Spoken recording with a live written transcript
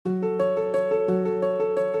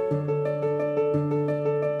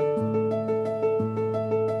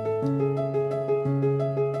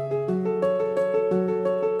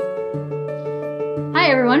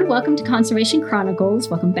everyone. Welcome to Conservation Chronicles.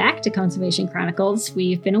 Welcome back to Conservation Chronicles.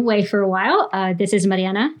 We've been away for a while. This is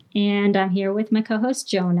Mariana, and I'm here with my co-host,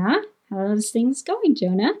 Jonah. How's things going,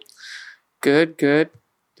 Jonah? Good.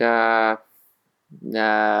 How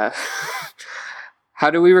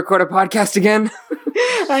do we record a podcast again?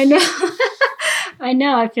 I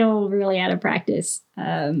know. I feel really out of practice.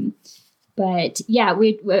 But yeah,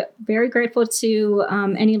 we're very grateful to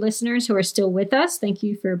any listeners who are still with us. Thank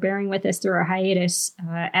you for bearing with us through our hiatus.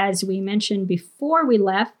 As we mentioned before we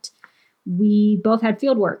left, we both had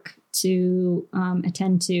field work to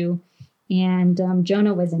attend to. And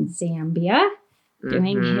Jonah was in Zambia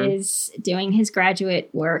doing his graduate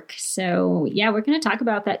work. So yeah, we're going to talk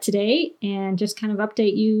about that today and just kind of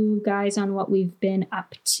update you guys on what we've been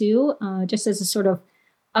up to, just as a sort of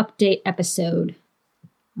update episode.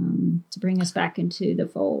 To bring us back into the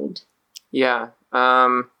fold. Yeah.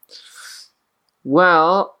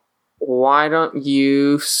 Well, why don't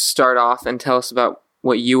you start off and tell us about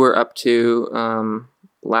what you were up to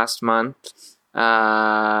last month?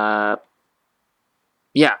 Yeah.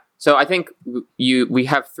 So I think we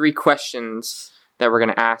have 3 questions that we're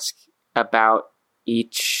going to ask about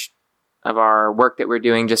each of our work that we're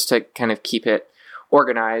doing just to kind of keep it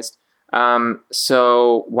organized.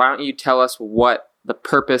 So why don't you tell us what the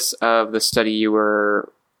purpose of the study you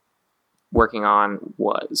were working on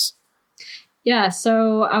was? Yeah,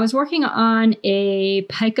 so I was working on a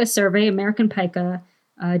pika survey, American pika,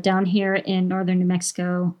 down here in northern New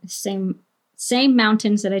Mexico. Same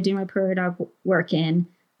mountains that I do my prairie dog work in,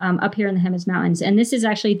 up here in the Jemez Mountains. And this is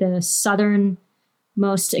actually the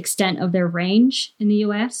southernmost extent of their range in the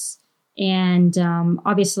U.S. And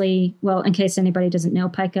obviously, well, in case anybody doesn't know,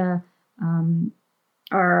 pika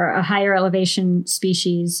are a higher elevation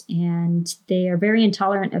species, and they are very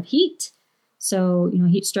intolerant of heat. So,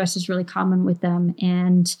 heat stress is really common with them.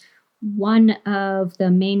 And one of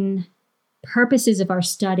the main purposes of our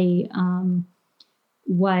study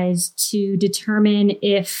was to determine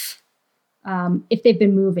if they've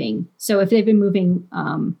been moving. So if they've been moving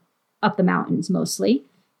up the mountains mostly,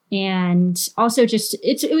 and also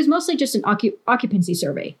it was mostly just an occupancy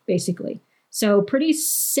survey, basically. So pretty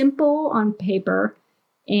simple on paper.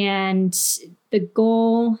 And the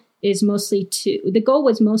goal was mostly to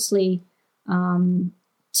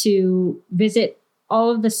visit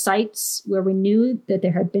all of the sites where we knew that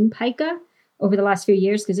there had been pika over the last few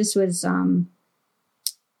years, because this was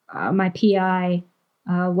my PI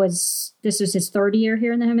was his 3rd year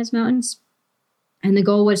here in the Jemez Mountains, and the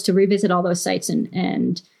goal was to revisit all those sites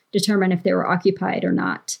and determine if they were occupied or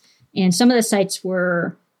not. And some of the sites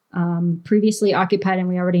were previously occupied, and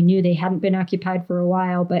we already knew they hadn't been occupied for a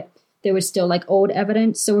while, but there was still like old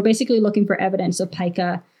evidence. So we're basically looking for evidence of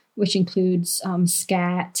pika, which includes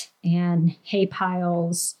scat and hay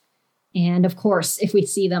piles, and of course, if we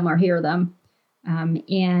see them or hear them.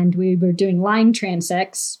 And we were doing line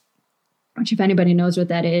transects, which if anybody knows what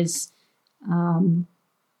that is,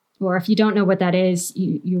 or if you don't know what that is,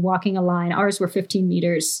 you're walking a line. Ours were 15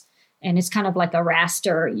 meters. And it's kind of like a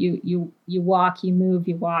raster. You walk, you move,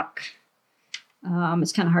 you walk.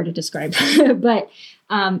 It's kind of hard to describe. But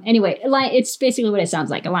anyway, it's basically what it sounds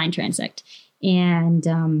like, a line transect. And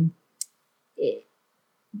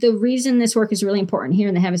the reason this work is really important here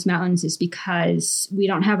in the Jemez Mountains is because we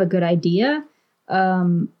don't have a good idea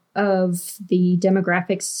of the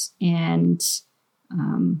demographics and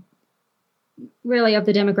really of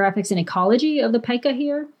the demographics and ecology of the pika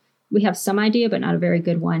here. We have some idea, but not a very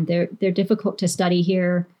good one. They're difficult to study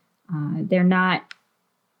here. They're not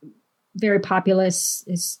very populous,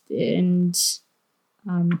 and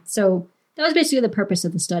so that was basically the purpose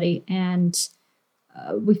of the study. And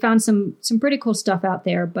we found some pretty cool stuff out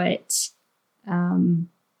there, but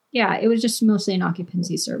yeah, it was just mostly an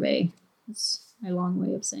occupancy survey. That's my long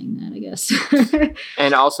way of saying that, I guess.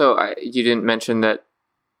 And also, you didn't mention that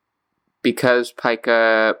because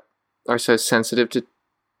pika are so sensitive to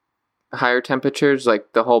higher temperatures, like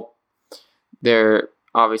they're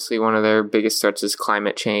obviously one of their biggest threats is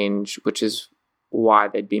climate change, which is why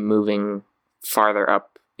they'd be moving farther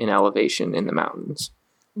up in elevation in the mountains.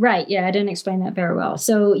 Right. Yeah, I didn't explain that very well.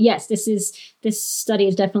 So yes, this study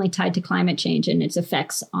is definitely tied to climate change and its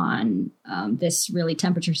effects on this really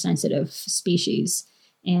temperature sensitive species.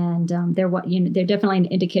 And they're definitely an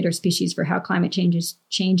indicator species for how climate change is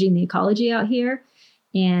changing the ecology out here.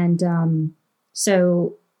 And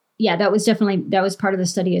so yeah, that was part of the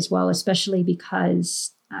study as well, especially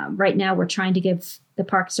because right now we're trying to give the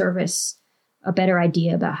Park Service a better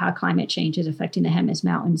idea about how climate change is affecting the Jemez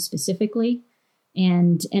Mountains specifically,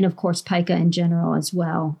 and of course pika in general as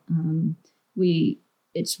well. We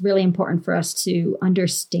it's really important for us to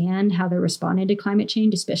understand how they're responding to climate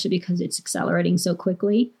change, especially because it's accelerating so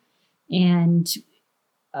quickly. And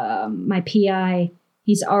my PI,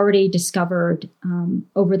 he's already discovered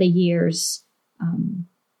over the years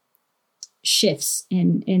shifts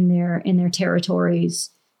in their territories,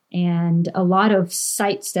 and a lot of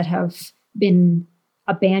sites that have been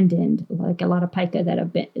abandoned, like a lot of pika that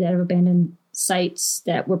have abandoned sites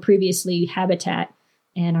that were previously habitat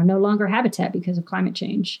and are no longer habitat because of climate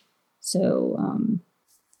change. So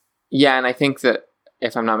yeah, and I think that,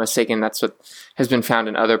 if I'm not mistaken, that's what has been found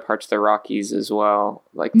in other parts of the Rockies as well,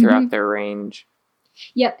 like throughout their range.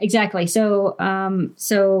 Yeah, exactly. So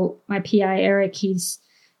so my PI Eric, he's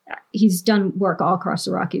done work all across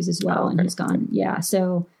the Rockies as well, and he's gone. Yeah,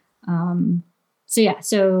 so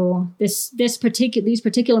these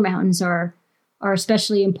particular mountains are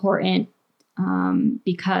especially important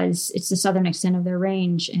because it's the southern extent of their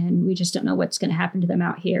range, and we just don't know what's going to happen to them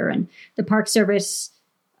out here. And the Park Service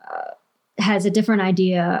has a different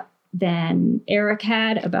idea than Eric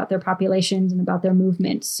had about their populations and about their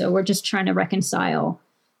movements. So we're just trying to reconcile,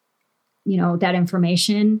 that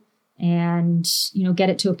information and, get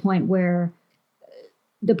it to a point where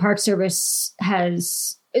the Park Service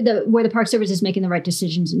is making the right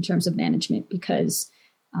decisions in terms of management, because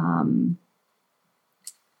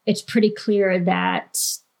it's pretty clear that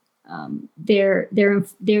they're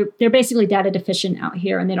basically data deficient out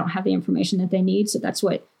here, and they don't have the information that they need. So that's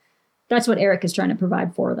what Eric is trying to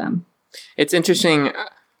provide for them. It's interesting.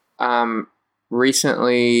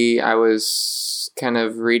 Recently, I was kind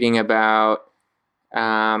of reading about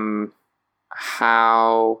how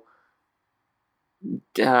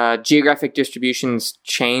geographic distributions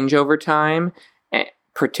change over time,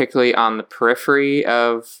 particularly on the periphery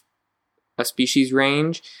of a species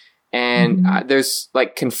range. And there's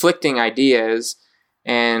like conflicting ideas,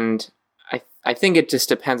 and I think it just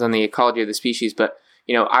depends on the ecology of the species. But,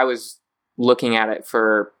 I was looking at it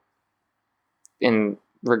in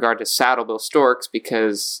regard to saddlebill storks,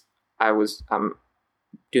 because I was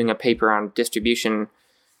doing a paper on distribution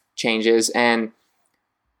changes, and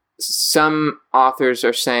some authors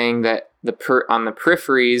are saying that on the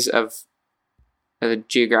peripheries of the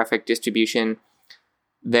geographic distribution,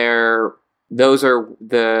 those are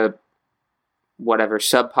the whatever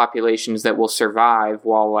subpopulations that will survive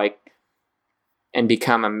and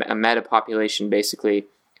become a metapopulation, basically.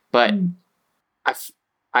 But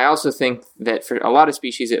I also think that for a lot of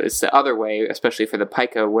species, it's the other way, especially for the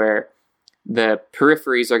pika, where the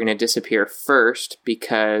peripheries are going to disappear first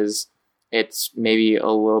because it's maybe a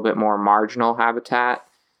little bit more marginal habitat.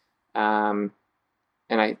 And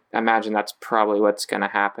I imagine that's probably what's going to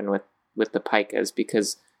happen with the pikas,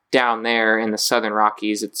 because down there in the southern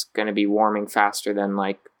Rockies, it's going to be warming faster than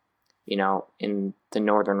in the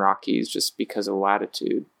northern Rockies, just because of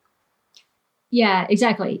latitude. Yeah,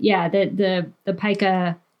 exactly. Yeah, the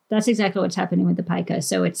pika, that's exactly what's happening with the pika.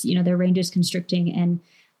 So it's, their range is constricting, and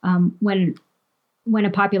when a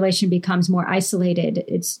population becomes more isolated,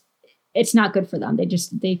 it's not good for them.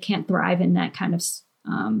 They can't thrive in that kind of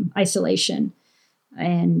isolation.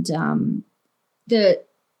 And the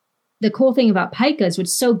cool thing about pikas,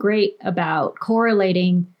 what's so great about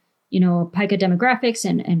correlating, pika demographics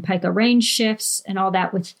and pika range shifts and all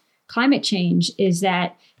that with climate change, is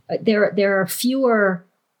that there are fewer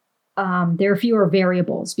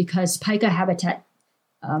variables, because pika habitat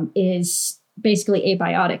is basically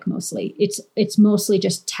abiotic mostly. It's mostly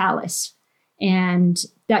just talus, and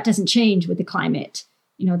that doesn't change with the climate.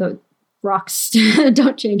 The rocks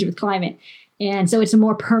don't change with climate, and so it's a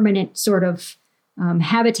more permanent sort of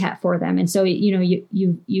habitat for them. And so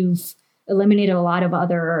you've eliminated a lot of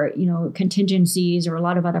other contingencies or a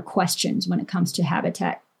lot of other questions when it comes to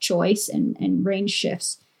habitat choice and range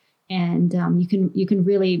shifts. And you can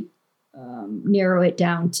really narrow it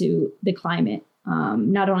down to the climate,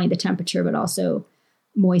 not only the temperature, but also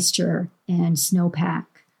moisture and snowpack,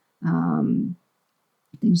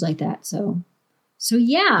 things like that. So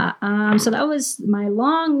yeah. So that was my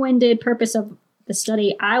long-winded purpose of the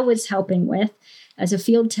study I was helping with as a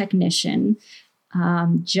field technician.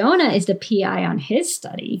 Jonah is the PI on his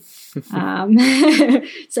study.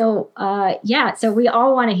 So we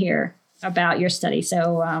all want to hear about your study.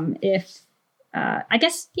 So I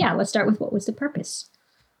guess, let's start with what was the purpose.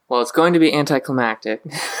 Well, it's going to be anticlimactic.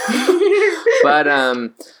 But,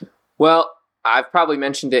 I've probably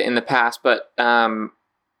mentioned it in the past, but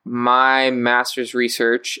my master's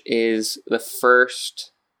research is the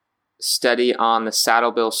first study on the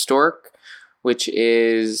saddlebill stork, which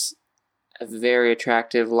is a very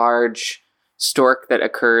attractive, large stork that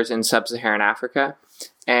occurs in sub-Saharan Africa.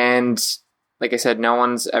 And like I said, no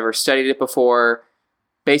one's ever studied it before.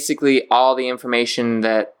 basically all the information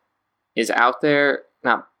that is out there,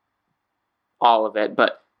 not all of it,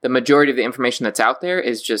 but the majority of the information that's out there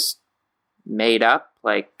is just made up.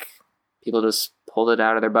 Like, people just pulled it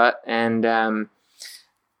out of their butt, and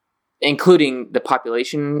including the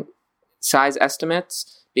population size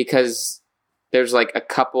estimates, because there's like a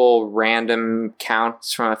couple random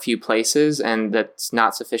counts from a few places, and that's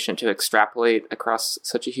not sufficient to extrapolate across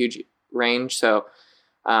such a huge range. So,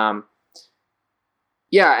 yeah,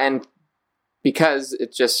 and because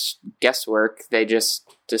it's just guesswork, they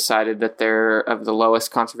just decided that they're of the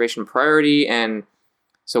lowest conservation priority. And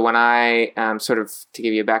so when I, sort of, to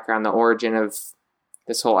give you a background, the origin of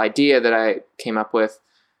this whole idea that I came up with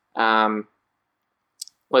was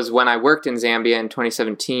when I worked in Zambia in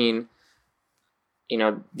 2017. You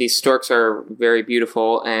know, these storks are very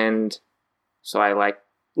beautiful, and so I like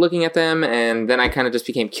looking at them, and then I kind of just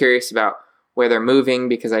became curious about where they're moving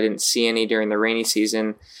because I didn't see any during the rainy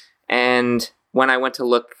season. And when I went to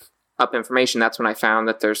look up information, that's when I found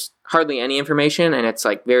that there's hardly any information, and it's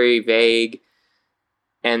like very vague.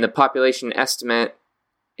 And the population estimate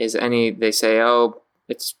is they say, oh,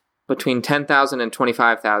 it's between 10,000 and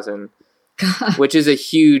 25,000, which is a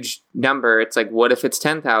huge number. It's like, what if it's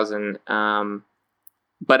 10,000?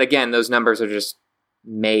 But again, those numbers are just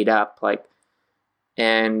made up.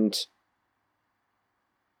 And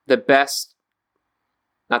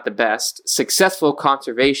successful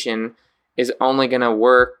conservation is only going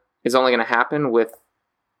to happen with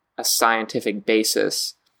a scientific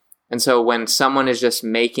basis. And so when someone is just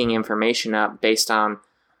making information up based on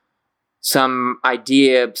some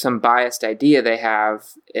idea, some biased idea they have,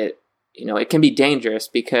 it can be dangerous,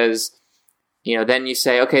 because, then you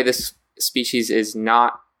say, okay, this species is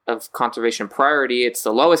not of conservation priority. It's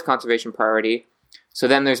the lowest conservation priority. So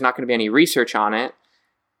then there's not going to be any research on it.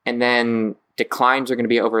 And then declines are going to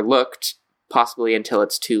be overlooked, possibly until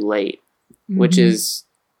it's too late, which is,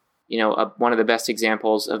 one of the best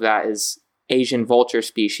examples of that is Asian vulture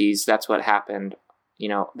species. That's what happened.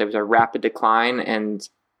 There was a rapid decline, and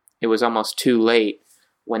it was almost too late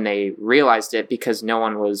when they realized it, because no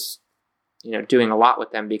one was, doing a lot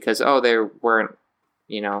with them because, they weren't,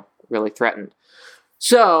 really threatened.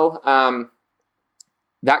 So,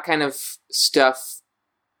 that kind of stuff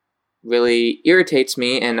really irritates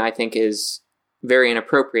me, and I think is very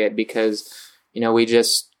inappropriate, because, we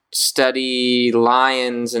just study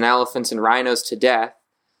lions and elephants and rhinos to death.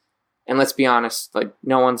 And let's be honest, like,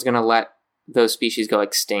 no one's going to let those species go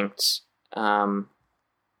extinct,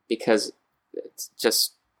 because it's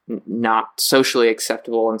just not socially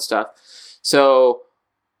acceptable and stuff. So,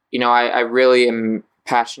 I really am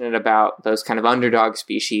passionate about those kind of underdog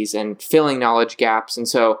species and filling knowledge gaps. And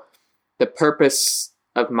so the purpose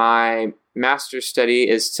of my master's study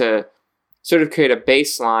is to sort of create a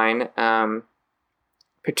baseline,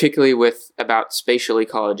 particularly about spatial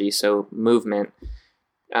ecology, so movement,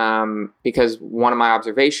 because one of my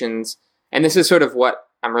observations, and this is sort of what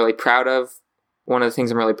I'm really proud of, one of the things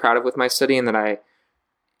I'm really proud of with my study, and that I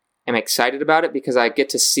am excited about it, because I get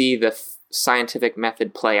to see the scientific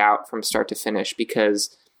method play out from start to finish,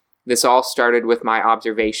 because this all started with my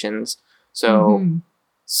observations. So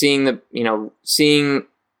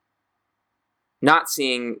not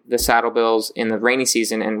seeing the saddlebills in the rainy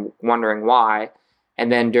season and wondering why,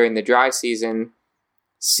 and then during the dry season,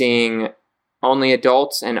 seeing only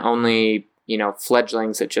adults and only,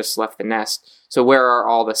 fledglings that just left the nest. So where are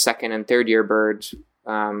all the second and third year birds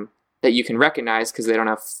that you can recognize because they don't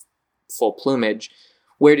have full plumage?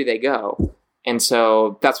 Where do they go? And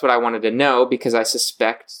so that's what I wanted to know, because I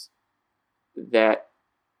suspect that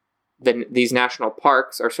these national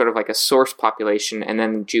parks are sort of like a source population, and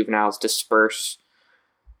then juveniles disperse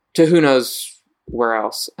to who knows where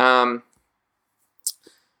else.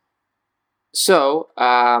 So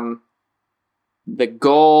the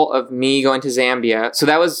goal of me going to Zambia, so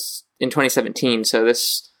that was in 2017. So that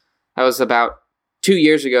was about 2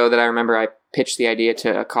 years ago that I remember I pitched the idea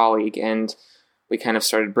to a colleague, and we kind of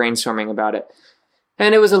started brainstorming about it.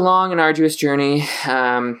 And it was a long and arduous journey.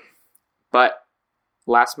 But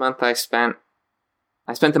last month I spent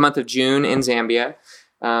the month of June in Zambia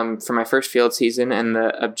for my first field season, and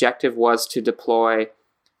the objective was to deploy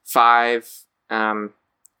 5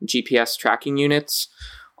 GPS tracking units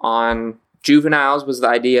on juveniles, was the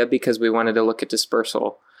idea, because we wanted to look at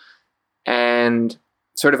dispersal. And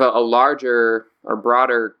sort of a larger or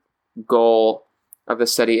broader goal of the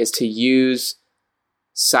study is to use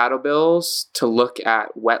saddlebills to look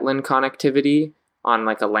at wetland connectivity on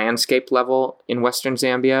like a landscape level in Western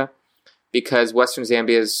Zambia, because Western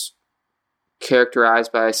Zambia is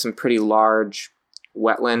characterized by some pretty large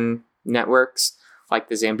wetland networks, like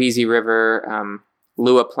the Zambezi River,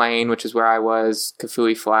 Lua Plain, which is where I was,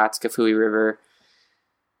 Kafui Flats, Kafui River.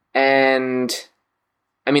 And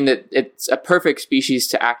I mean, it's a perfect species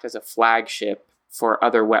to act as a flagship for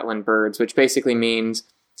other wetland birds, which basically means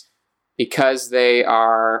because they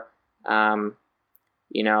are,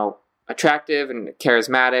 attractive and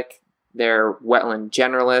charismatic, they're wetland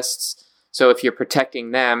generalists. So if you're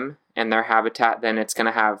protecting them and their habitat, then it's going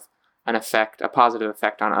to have a positive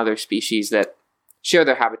effect on other species that share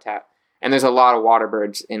their habitat. And there's a lot of water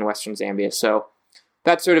birds in Western Zambia. So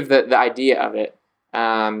that's sort of the idea of it.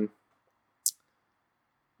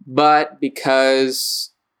 But because,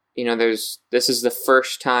 this is the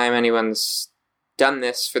first time anyone's done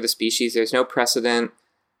this for the species, there's no precedent.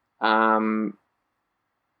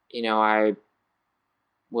 I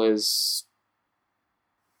was,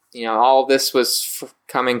 all this was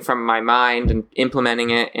coming from my mind and implementing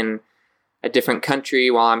it in a different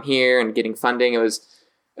country while I'm here and getting funding. It was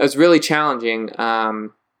really challenging.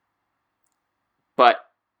 But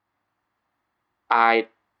I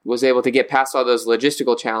was able to get past all those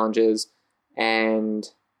logistical challenges and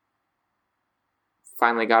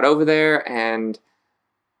finally got over there. And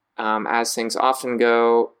as things often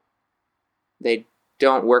go, they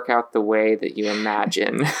don't work out the way that you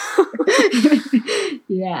imagine.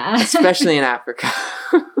 Yeah. Especially in Africa.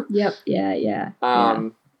 Yep. Yeah.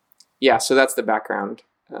 So that's the background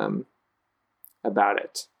about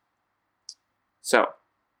it. So,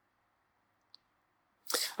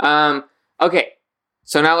 okay.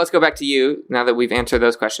 So now let's go back to you, now that we've answered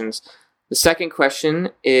those questions. The second question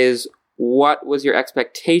is, what was your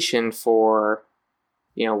expectation for,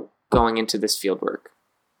 going into this field work?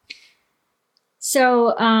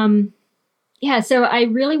 So, so I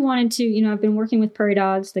really wanted to, I've been working with prairie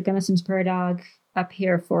dogs, the Gunnison's prairie dog up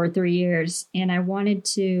here for 3 years, and I wanted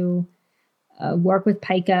to work with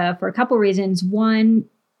pika for a couple reasons. One,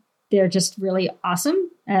 they're just really awesome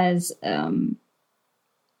as an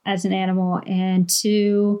animal, and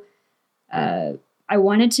two, I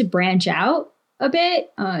wanted to branch out a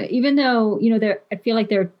bit, even though I feel like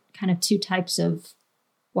there are kind of two types of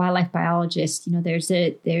wildlife biologists. There's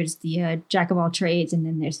the jack of all trades, and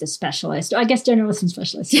then there's the specialist. I guess generalist and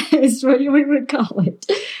specialist is what we would call it.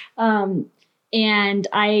 And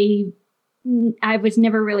I was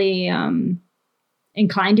never really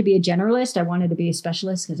inclined to be a generalist. I wanted to be a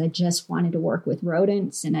specialist because I just wanted to work with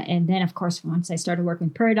rodents. And then, of course, once I started working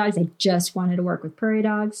with prairie dogs, I just wanted to work with prairie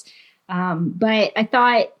dogs. But I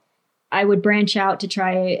thought I would branch out to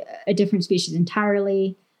try a different species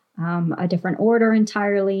entirely, a different order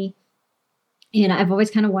entirely. And I've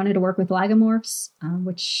always kind of wanted to work with lagomorphs,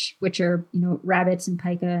 which are, rabbits and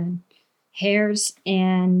pika and hares.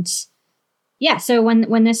 And yeah, so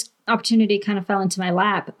when this opportunity kind of fell into my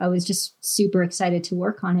lap, I was just super excited to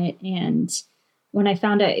work on it. And when I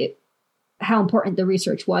found out how important the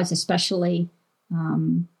research was, especially,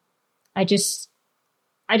 I just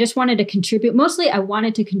wanted to contribute. Mostly I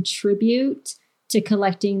wanted to contribute to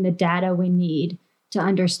collecting the data we need to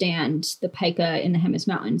understand the pika in the Jemez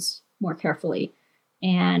Mountains more carefully.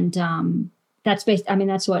 And that's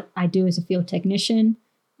what I do as a field technician.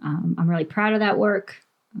 I'm really proud of that work.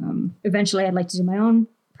 Eventually I'd like to do my own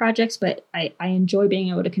projects, but I enjoy being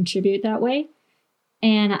able to contribute that way.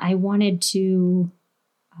 And I wanted to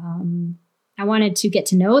get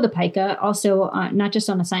to know the pika also, not just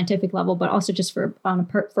on a scientific level, but also just for a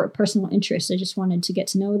personal interest. I just wanted to get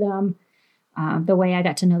to know them the way I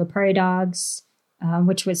got to know the prairie dogs,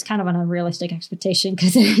 which was kind of an unrealistic expectation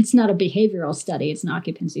because it's not a behavioral study, it's an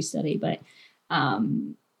occupancy study. But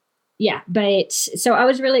so I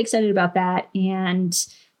was really excited about that. And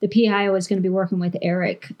the PI I was going to be working with,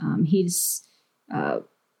 Eric, he's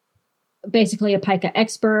basically a pika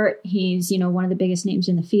expert. He's, one of the biggest names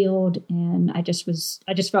in the field. And I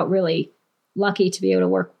just felt really lucky to be able to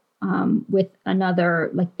work with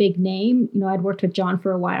another big name. I'd worked with John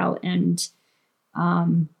for a while, and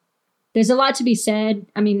there's a lot to be said.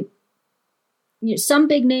 I mean, some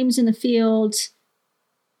big names in the field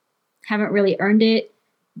haven't really earned it,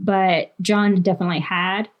 but John definitely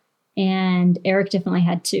had, and Eric definitely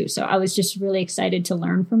had too. So I was just really excited to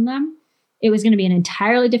learn from them. It was going to be an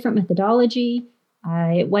entirely different methodology.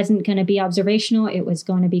 It wasn't going to be observational. It was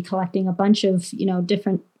going to be collecting a bunch of,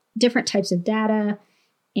 different types of data.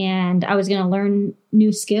 And I was going to learn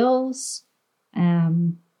new skills,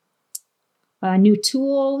 new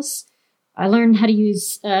tools. I learned how to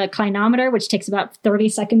use a clinometer, which takes about 30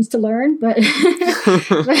 seconds to learn, but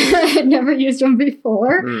I had never used one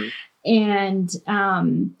before. And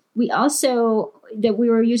we also, that we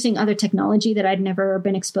were using other technology that I'd never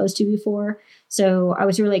been exposed to before. So I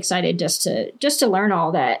was really excited just to learn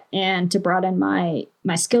all that and to broaden my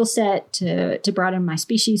skill set, to broaden my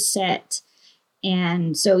species set.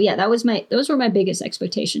 And so, yeah, those were my biggest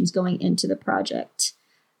expectations going into the project.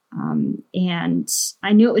 And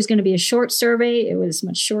I knew it was going to be a short survey. It was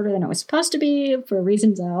much shorter than it was supposed to be for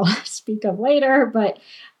reasons I'll speak of later. But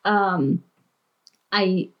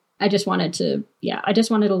I just wanted to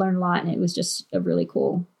learn a lot. And it was just a really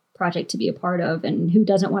cool project to be a part of. And who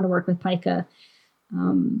doesn't want to work with pika?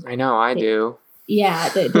 I know I do. Yeah,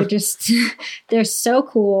 they're just, they're so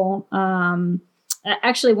cool.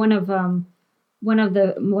 Actually, one of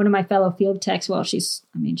my fellow field techs, well, she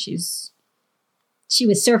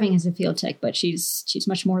was serving as a field tech, but she's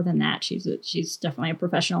much more than that. She's definitely a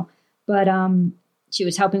professional, but she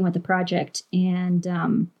was helping with the project,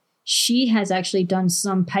 and she has actually done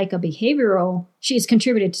some pika behavioral. She has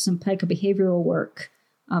contributed to some pika behavioral work,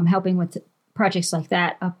 helping with projects like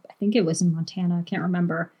that. I think it was in Montana. I can't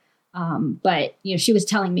remember. But she was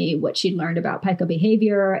telling me what she'd learned about pika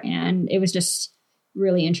behavior, and it was just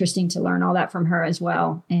really interesting to learn all that from her as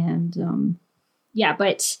well. And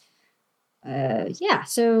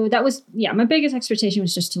so that was my biggest expectation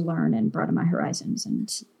was just to learn and broaden my horizons. And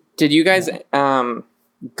did you guys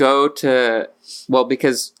go to, well,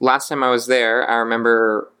 because last time I was there, I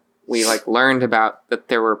remember we learned about that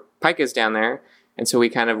there were pikas down there, and so we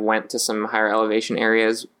kind of went to some higher elevation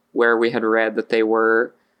areas where we had read that they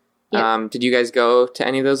were. Yep. Did you guys go to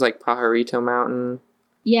any of those, like Pajarito Mountain?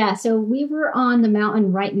 Yeah, so we were on the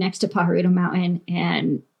mountain right next to Pajarito Mountain,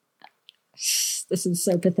 and this is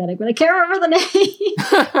so pathetic, but I can't remember the name.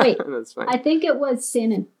 Wait, that's fine. I think it was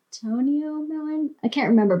San Antonio Mountain. I can't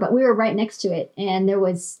remember, but we were right next to it, and there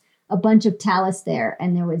was a bunch of talus there,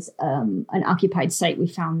 and there was an occupied site we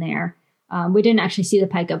found there. We didn't actually see the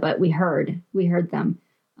pika, but we heard them.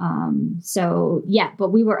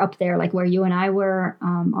 But we were up there, like where you and I were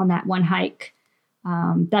on that one hike.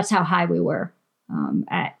 That's how high we were.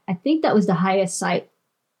 I think that was the highest site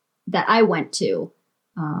that I went to.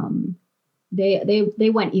 They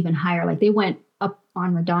went even higher. Like they went up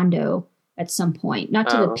on Redondo at some point, not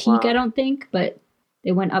to the peak, wow. I don't think, but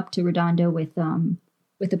they went up to Redondo with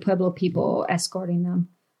the Pueblo people escorting them.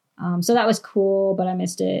 So that was cool, but I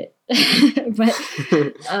missed it. But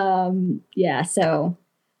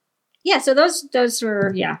so those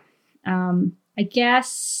were I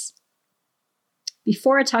guess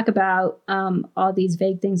before I talk about all these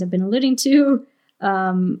vague things I've been alluding to,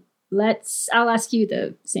 I'll ask you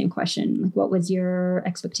the same question. Like, what was your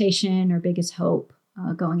expectation or biggest hope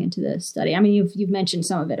going into the study? I mean, you've mentioned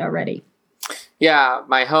some of it already. Yeah,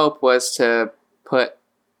 my hope was to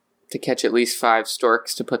catch at least 5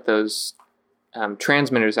 storks to put those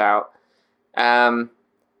transmitters out.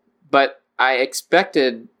 But I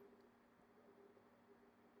expected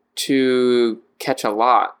to catch a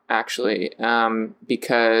lot, actually,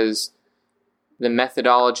 because the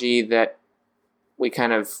methodology that we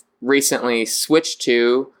kind of recently switched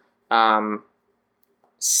to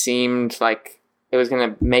seemed like it was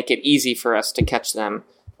going to make it easy for us to catch them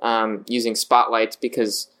using spotlights,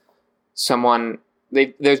 because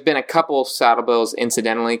there's been a couple saddlebills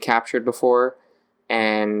incidentally captured before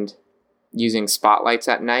and using spotlights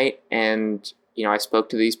at night. And, I spoke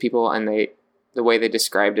to these people, and the way they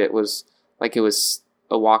described it was like it was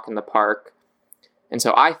a walk in the park. And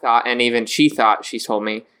so I thought, and even she told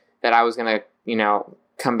me that I was going to,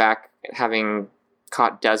 come back having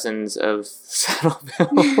caught dozens of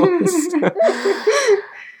saddlebills.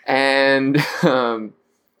 And,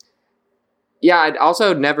 I'd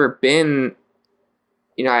also never been,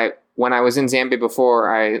 when I was in Zambia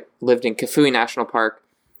before, I lived in Kafue National Park,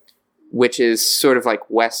 which is sort of like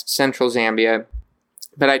west central Zambia.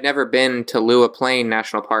 But I'd never been to Lua Plain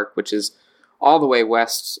National Park, which is all the way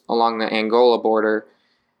west along the Angola border.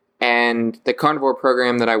 And the carnivore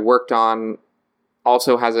program that I worked on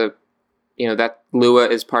also has that Lua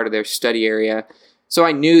is part of their study area. So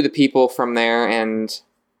I knew the people from there and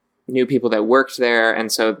knew people that worked there.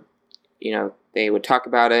 And so, they would talk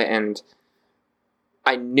about it, and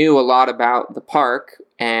I knew a lot about the park,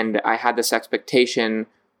 and I had this expectation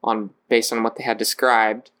based on what they had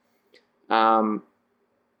described.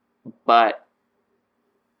 But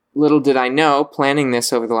little did I know, planning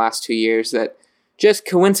this over the last 2 years, that just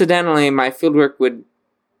coincidentally, my fieldwork would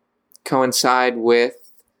coincide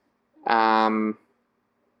with the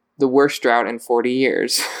worst drought in 40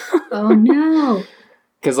 years. Oh, no.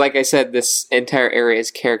 Because like I said, this entire area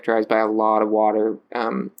is characterized by a lot of water,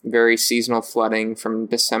 very seasonal flooding from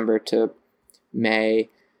December to May,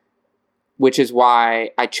 which is why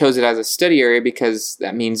I chose it as a study area, because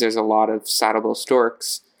that means there's a lot of saddlebow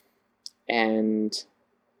storks. And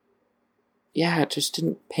yeah, it just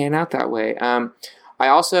didn't pan out that way. I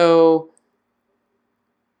also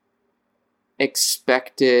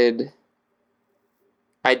expected,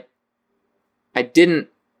 I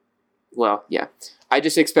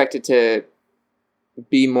just expected to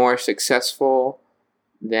be more successful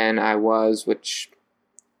than I was, which,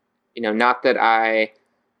 not that I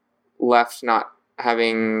left not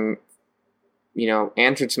having,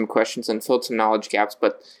 answered some questions and filled some knowledge gaps,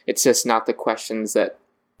 but it's just not the questions that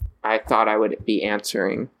I thought I would be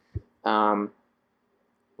answering.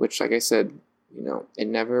 Which, like I said, it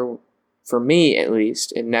never, for me at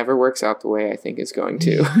least, it never works out the way I think it's going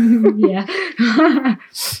to. Yeah.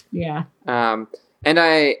 Yeah. And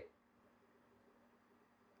I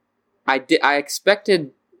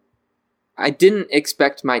didn't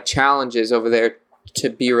expect my challenges over there to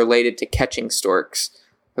be related to catching storks.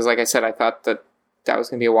 Because like I said, I thought that was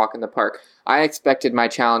going to be a walk in the park. I expected my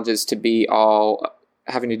challenges to be all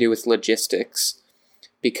having to do with logistics,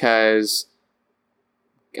 because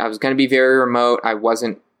I was going to be very remote. I was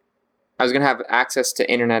going to have access to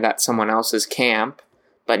internet at someone else's camp,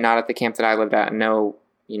 but not at the camp that I lived at. No,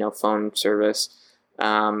 phone service.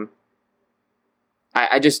 I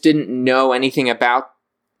just didn't know anything about.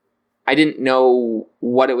 I didn't know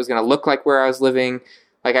what it was going to look like where I was living.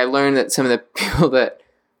 Like, I learned that some of the people that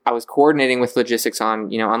I was coordinating with logistics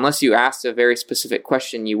on, unless you asked a very specific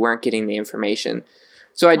question, you weren't getting the information.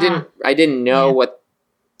 So I didn't know what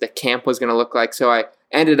the camp was going to look like. So I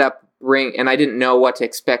ended up and I didn't know what to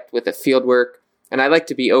expect with the field work. And I like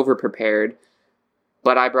to be over prepared,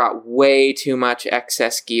 but I brought way too much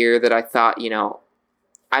excess gear that I thought,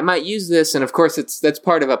 I might use this. And of course that's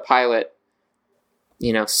part of a pilot,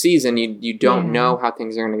 season. You don't know how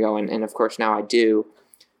things are going to go. And of course now I do.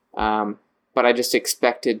 But I just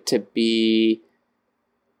expected to be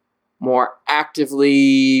more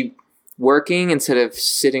actively working instead of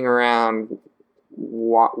sitting around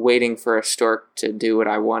waiting for a stork to do what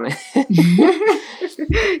I wanted.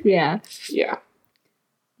 Yeah. Yeah.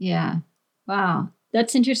 Yeah. Wow.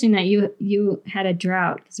 That's interesting that you had a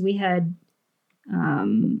drought, because we had,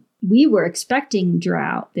 we were expecting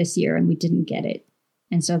drought this year and we didn't get it.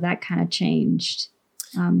 And so that kind of changed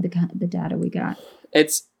the data we got.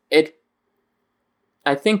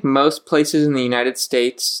 I think most places in the United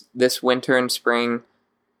States this winter and spring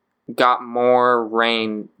got more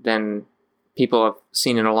rain than people have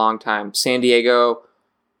seen in a long time. San Diego,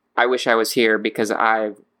 I wish I was here, because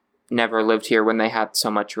I've never lived here when they had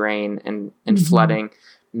so much rain and flooding.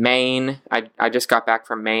 Maine, I just got back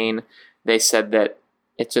from Maine. They said that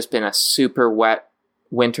it's just been a super wet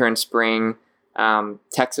winter and spring.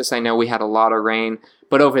 Texas, I know we had a lot of rain,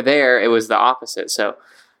 but over there it was the opposite. So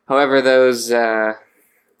however those, the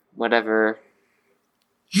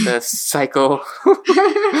cycle,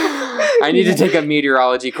 I need to take a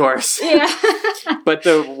meteorology course. Yeah. But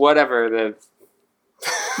the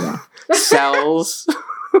cells,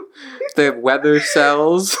 the weather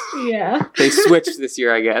cells. Yeah. They switched this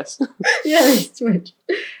year, I guess. Yeah, they switched.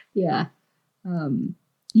 Yeah.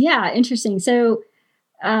 Yeah, interesting. So,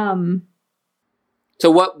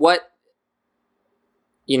 what,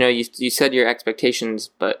 you said your expectations,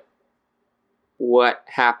 but what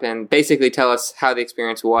happened? Basically tell us how the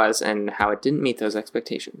experience was and how it didn't meet those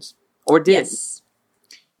expectations. Or did.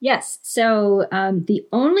 Yes. So, the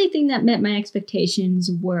only thing that met my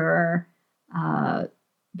expectations were,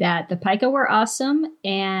 that the pika were awesome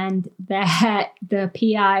and that the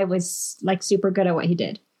PI was like super good at what he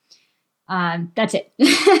did. That's it.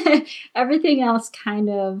 Everything else kind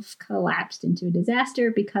of collapsed into a disaster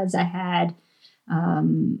because I had,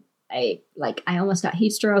 I almost got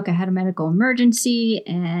heat stroke. I had a medical emergency,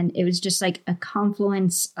 and it was just like a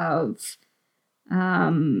confluence of,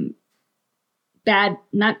 bad,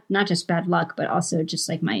 not just bad luck, but also just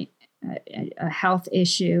like my, a health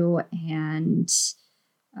issue and,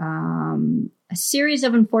 a series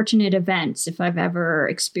of unfortunate events, if I've ever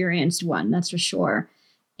experienced one, that's for sure.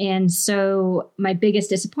 And so my biggest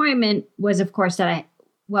disappointment was, of course, that I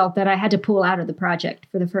had to pull out of the project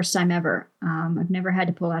for the first time ever. I've never had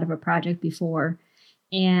to pull out of a project before.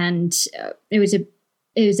 And it was a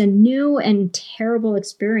new and terrible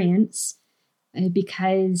experience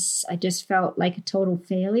because I just felt like a total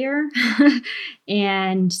failure.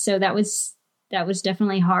 And so that was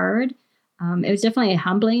definitely hard. It was definitely a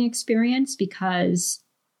humbling experience because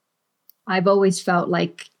I've always felt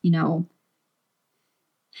like,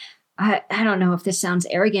 I don't know if this sounds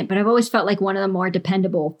arrogant, but I've always felt like one of the more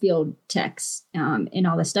dependable field techs in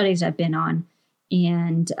all the studies I've been on.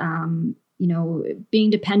 And, being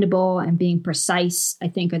dependable and being precise, I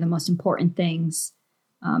think, are the most important things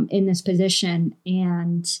in this position.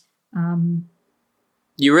 And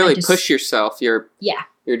you really push yourself. You're yeah.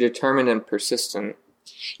 You're determined and persistent.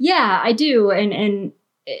 Yeah, I do. And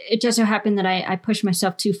it just so happened that I pushed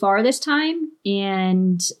myself too far this time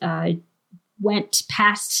and went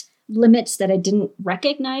past limits that I didn't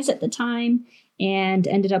recognize at the time and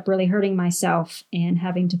ended up really hurting myself and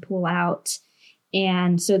having to pull out.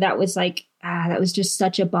 And so that was like, that was just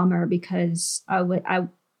such a bummer because I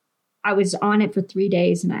was on it for 3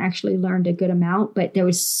 days and I actually learned a good amount, but there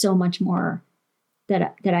was so much more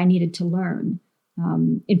that I needed to learn.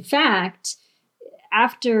 In fact,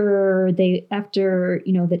 after the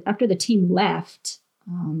team left,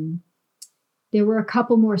 there were a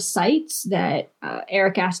couple more sites that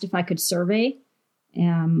Eric asked if I could survey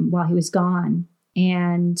while he was gone,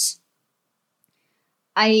 and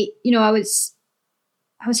I was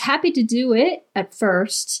happy to do it at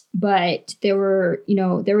first, but there were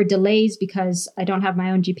delays because I don't have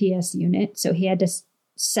my own GPS unit, so he had to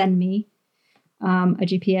send me a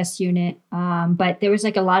GPS unit. But there was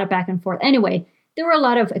like a lot of back and forth. Anyway, there were a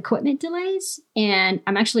lot of equipment delays, and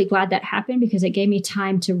I'm actually glad that happened because it gave me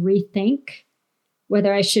time to rethink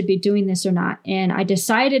whether I should be doing this or not. And I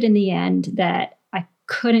decided in the end that I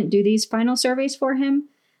couldn't do these final surveys for him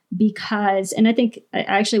because, and I think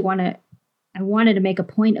I wanted to make a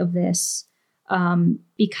point of this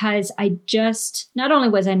because I just, not only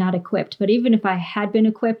was I not equipped, but even if I had been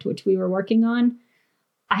equipped, which we were working on,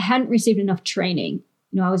 I hadn't received enough training.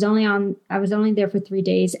 I was only there for 3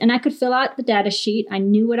 days and I could fill out the data sheet. I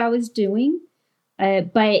knew what I was doing.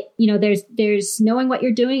 But there's knowing what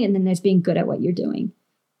you're doing and then there's being good at what you're doing.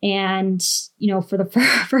 And, for the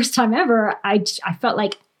first time ever, I felt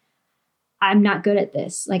like I'm not good at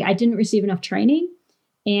this. Like I didn't receive enough training.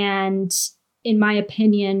 And in my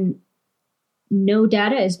opinion, no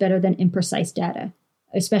data is better than imprecise data,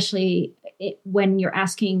 especially when you're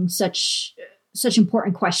asking such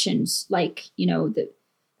important questions like, the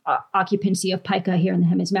occupancy of pica here in the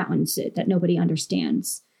Jemez Mountains that nobody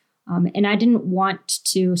understands. And I didn't want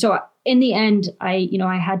to. So in the end, I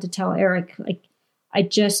had to tell Eric, like, I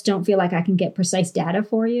just don't feel like I can get precise data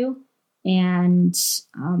for you. And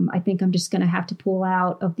I think I'm just going to have to pull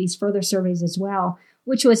out of these further surveys as well,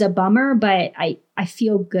 which was a bummer. But I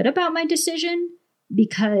feel good about my decision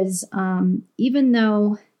because even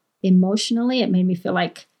though emotionally it made me feel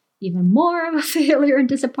like even more of a failure and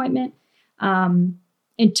disappointment,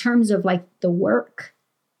 in terms of like the work,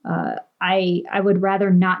 I would rather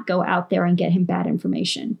not go out there and get him bad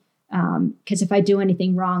information. Because if I do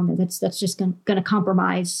anything wrong, that's just going to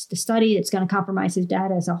compromise the study. It's going to compromise his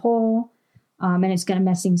data as a whole, and it's going to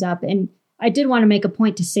mess things up. And I did want to make a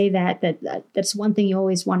point to say that's one thing you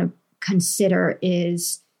always want to consider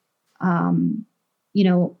is,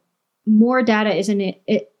 more data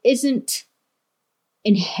isn't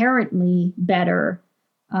inherently better.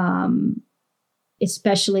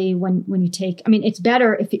 Especially when you take, it's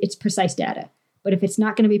better if it's precise data, but if it's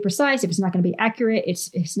not going to be precise, if it's not going to be accurate,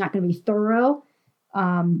 it's not going to be thorough,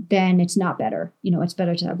 then it's not better. It's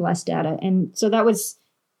better to have less data. And so that was,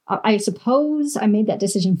 I suppose I made that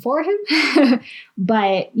decision for him,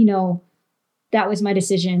 but that was my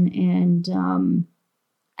decision. And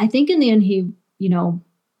I think in the end, he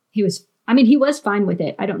was fine with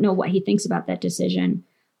it. I don't know what he thinks about that decision.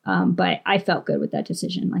 But I felt good with that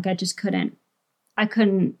decision. Like I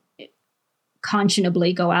couldn't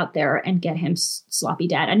conscionably go out there and get him sloppy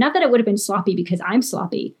data. Not that it would have been sloppy because I'm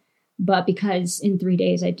sloppy, but because in 3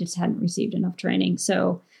 days I just hadn't received enough training.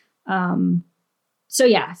 So that's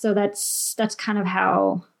kind of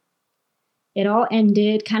how it all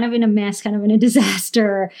ended, kind of in a mess, kind of in a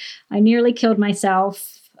disaster. I nearly killed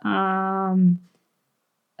myself.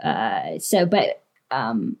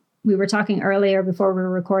 We were talking earlier before we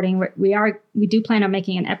were recording. We do plan on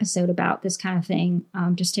making an episode about this kind of thing.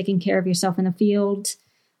 Just taking care of yourself in the field.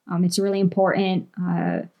 It's really important.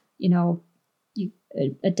 A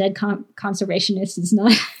dead conservationist is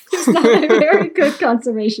not a very good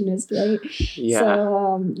conservationist, right?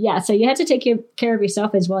 Yeah. So you have to take care of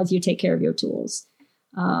yourself as well as you take care of your tools.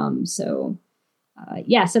 So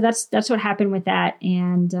that's what happened with that,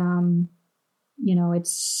 and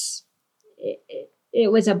it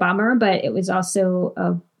was a bummer, but it was also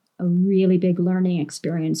a really big learning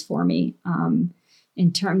experience for me,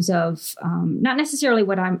 in terms of not necessarily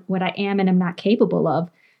what I am and am not capable of,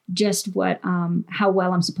 just how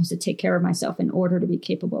well I'm supposed to take care of myself in order to be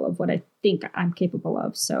capable of what I think I'm capable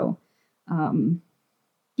of. So,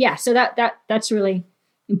 so that's really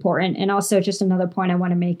important. And also, just another point I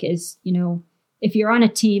want to make is, if you're on a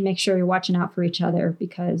team, make sure you're watching out for each other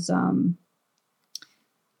because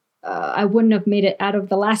I wouldn't have made it out of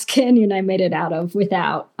the last canyon I made it out of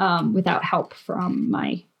without help from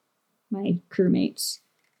my crewmates.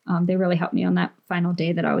 They really helped me on that final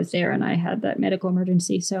day that I was there, and I had that medical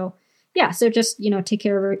emergency. So yeah, so just take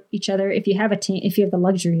care of each other if you have a team, if you have the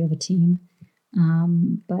luxury of a team.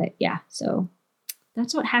 But yeah, so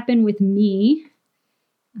that's what happened with me.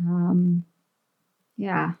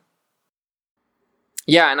 Yeah.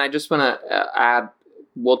 Yeah, and I just want to add,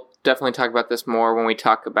 we'll definitely talk about this more when we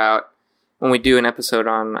do an episode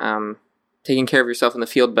on taking care of yourself in the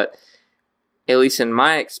field, but at least in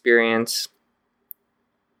my experience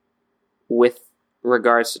with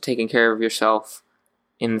regards to taking care of yourself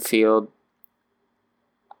in the field,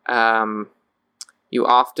 you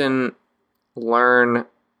often learn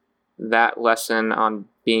that lesson on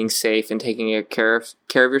being safe and taking care of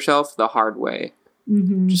yourself the hard way.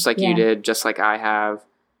 Mm-hmm. Just like you did, just like I have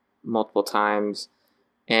multiple times.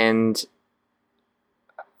 And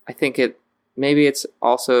I think maybe it's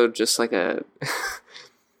also just like that's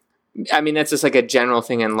just like a general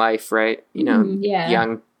thing in life, right?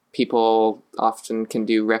 Young people often can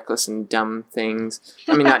do reckless and dumb things.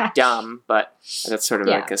 I mean, not dumb, but that's sort of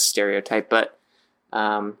like a stereotype. But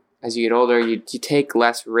as you get older, you take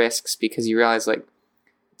less risks because you realize, like,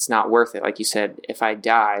 it's not worth it. Like you said, if I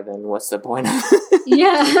die, then what's the point of it?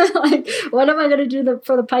 Yeah, like, what am I going to do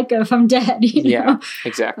for the pika if I'm dead? Yeah,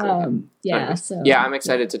 exactly. I'm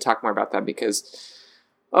excited to talk more about that because,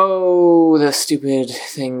 the stupid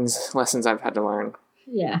lessons I've had to learn.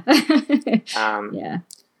 Yeah.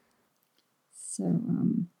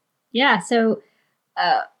 Yeah. So,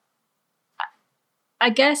 I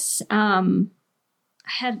guess I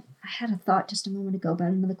had a thought just a moment ago about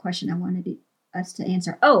another question I wanted us to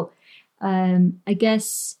answer. I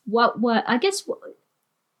guess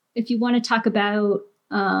if you want to talk about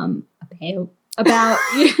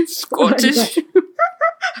Scottish.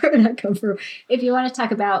 Where did that come from? If you want to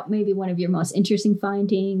talk about maybe one of your most interesting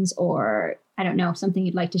findings, or I don't know, something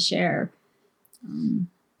you'd like to share.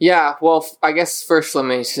 Yeah, well, I guess first let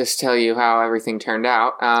me just tell you how everything turned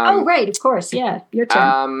out. Right, of course, yeah, your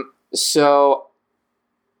turn. So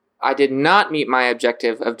I did not meet my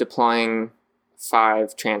objective of deploying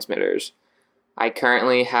 5 transmitters. I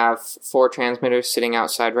currently have 4 transmitters sitting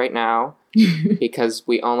outside right now because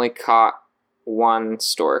we only caught 1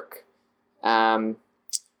 stork,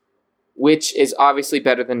 which is obviously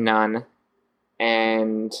better than none,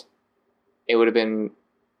 and it would have been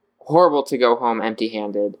horrible to go home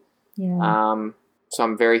empty-handed. Yeah. So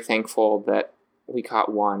I'm very thankful that we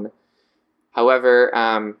caught 1.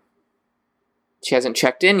 However, she hasn't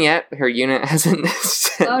checked in yet. Her unit hasn't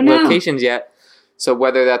set locations yet. So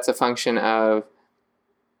whether that's a function of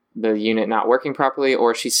the unit not working properly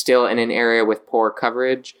or she's still in an area with poor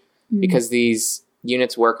coverage, because these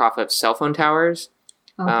units work off of cell phone towers,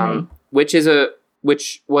 which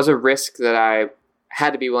was a risk that I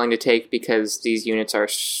had to be willing to take because these units are,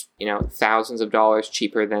 thousands of dollars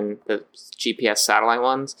cheaper than the GPS satellite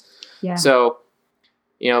ones. Yeah. So,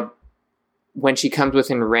 when she comes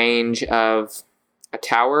within range of a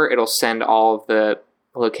tower, it'll send all of the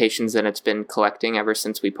locations that it's been collecting ever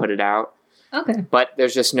since we put it out. Okay. But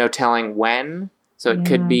there's just no telling when. So it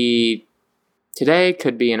could be today,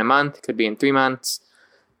 could be in a month, could be in 3 months.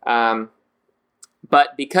 But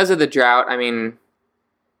because of the drought, I mean,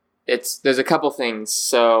 there's a couple things.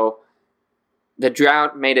 So the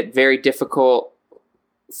drought made it very difficult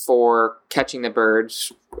for catching the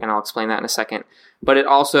birds, and I'll explain that in a second. But it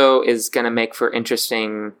also is going to make for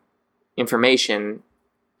interesting information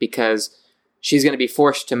because she's going to be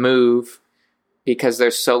forced to move because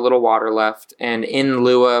there's so little water left. And in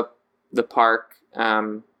Lua, the park,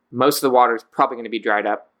 most of the water is probably going to be dried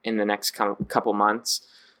up in the next couple months.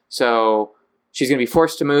 So she's going to be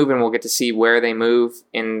forced to move, and we'll get to see where they move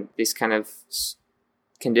in these kind of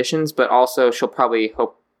conditions. But also she'll probably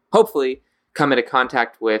hopefully come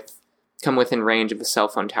within range of the cell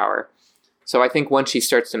phone tower. So I think once she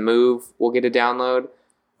starts to move, we'll get a download.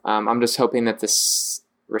 I'm just hoping that this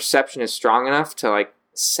reception is strong enough to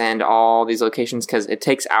send all these locations, because it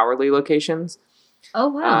takes hourly locations. Oh,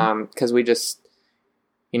 wow. Because we just,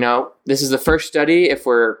 this is the first study. If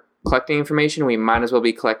we're collecting information, we might as well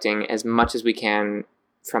be collecting as much as we can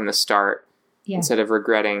from the start instead of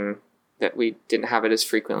regretting that we didn't have it as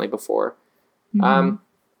frequently before. Mm-hmm.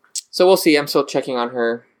 So we'll see. I'm still checking on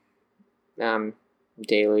her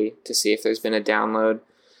daily to see if there's been a download.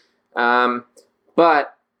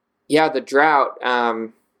 But yeah, the drought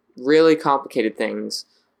really complicated things.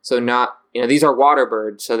 So these are water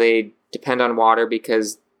birds, so they depend on water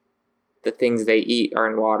because the things they eat are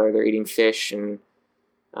in water. They're eating fish and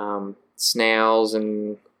snails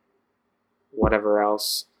and whatever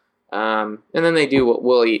else. And then they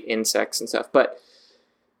will eat insects and stuff. But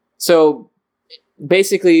so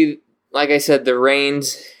basically, like I said, the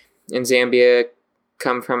rains in Zambia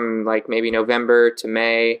come from like maybe November to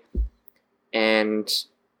May, and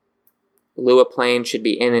Lua Plain should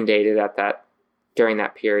be inundated during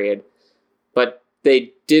that period. But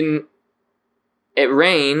they didn't. It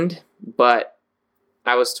rained, but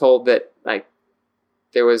I was told that like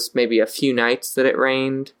there was maybe a few nights that it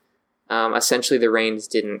rained. Essentially, the rains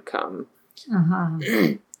didn't come. Uh-huh.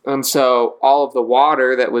 And so all of the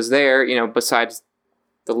water that was there, besides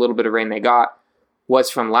the little bit of rain they got, was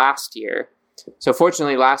from last year. So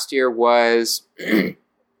fortunately, last year was an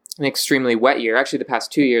extremely wet year. Actually, the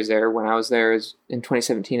past 2 years there, when I was there, is in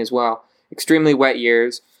 2017 as well. Extremely wet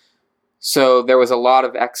years. So there was a lot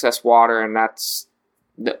of excess water, and that's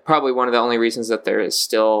probably one of the only reasons that there is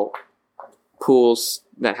still pools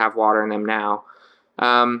that have water in them now.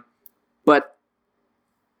 But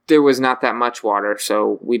there was not that much water,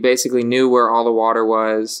 so we basically knew where all the water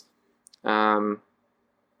was,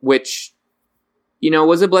 which,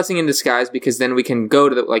 was a blessing in disguise, because then we can go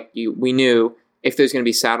to we knew if there's going to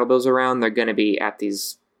be saddlebills around, they're going to be at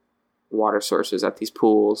these water sources, at these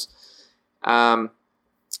pools.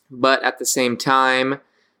 But at the same time,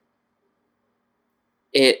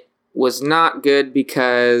 it was not good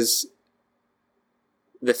because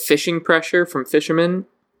the fishing pressure from fishermen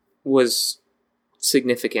was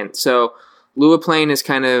significant. So Lua Plain is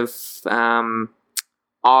kind of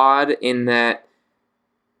odd in that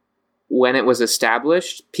when it was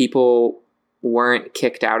established, people weren't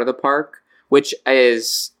kicked out of the park, which I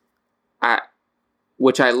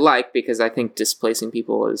like, because I think displacing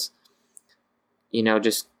people is,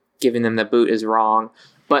 just giving them the boot is wrong.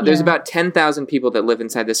 But there's about 10,000 people that live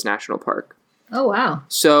inside this national park. Oh, wow.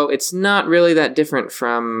 So it's not really that different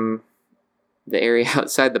from the area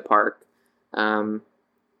outside the park. So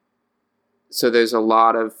there's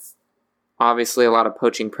obviously a lot of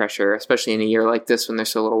poaching pressure, especially in a year like this when there's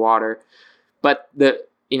so little water. But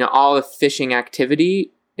all the fishing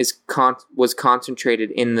activity was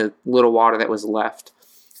concentrated in the little water that was left.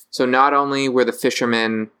 So not only were the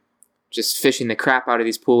fishermen just fishing the crap out of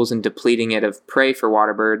these pools and depleting it of prey for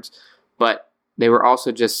water birds, but they were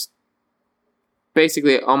also just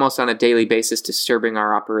basically almost on a daily basis disturbing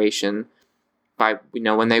our operation by,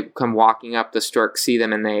 when they come walking up, the storks see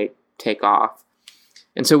them and they take off.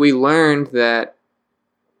 And so we learned that,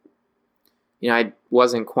 I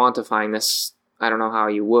wasn't quantifying this, I don't know how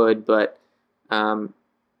you would, but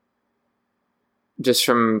just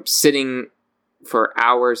from sitting for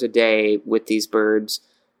hours a day with these birds,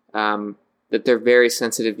 that they're very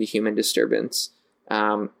sensitive to human disturbance.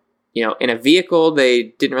 In a vehicle, they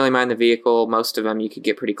didn't really mind the vehicle. Most of them, you could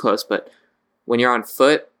get pretty close, but when you're on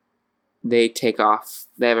foot, they take off.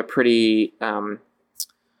 They have a pretty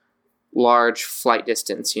large flight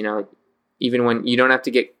distance, even when you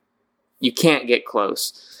can't get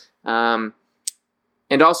close. And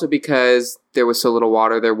also because there was so little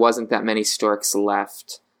water, there wasn't that many storks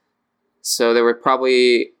left. So there were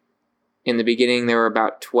probably, in the beginning, there were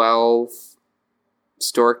about 12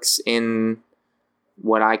 storks in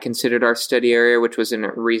what I considered our study area, which was in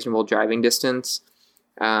a reasonable driving distance.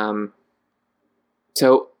 The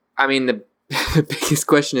biggest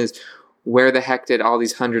question is, where the heck did all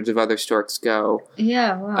these hundreds of other storks go?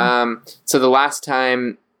 Yeah, wow. So the last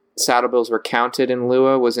time saddlebills were counted in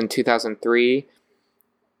Lua was in 2003,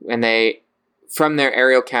 and from their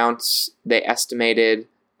aerial counts, they estimated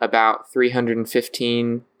about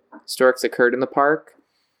 315 storks occurred in the park,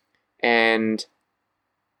 and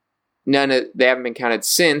they haven't been counted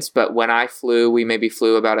since, but when I flew, we maybe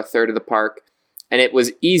flew about a third of the park, and it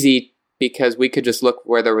was easy because we could just look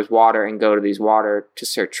where there was water and go to these water to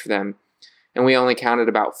search for them, and we only counted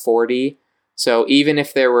about 40. So even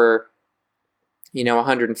if there were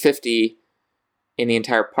 150 in the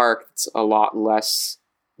entire park, it's a lot less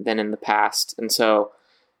than in the past. And so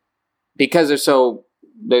because there's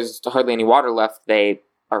hardly any water left, they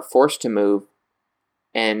are forced to move,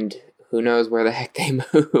 and who knows where the heck they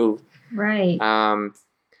move. Right.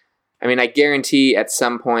 I guarantee at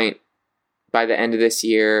some point by the end of this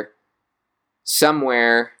year,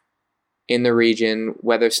 somewhere in the region,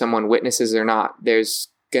 whether someone witnesses or not, there's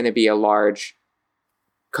going to be a large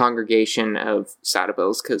congregation of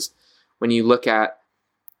saddlebills, because when you look at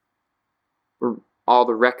all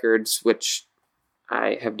the records, which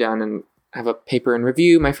I have done and have a paper in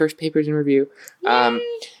review, my first paper's in review,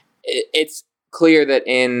 it's clear that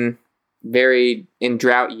in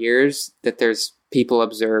drought years that there's people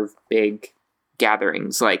observe big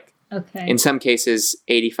gatherings, like in some cases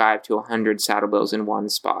 85 to 100 saddlebills in one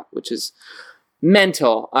spot, which is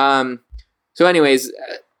mental. So anyways,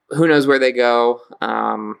 who knows where they go.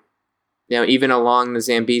 Even along the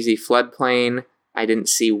Zambezi floodplain, I didn't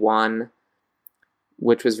see one,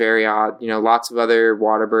 which was very odd. Lots of other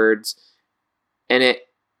water birds. And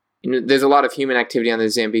there's a lot of human activity on the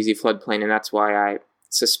Zambezi floodplain, and that's why I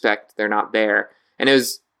suspect they're not there. And it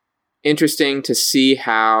was interesting to see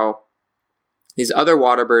how these other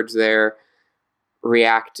water birds there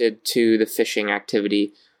reacted to the fishing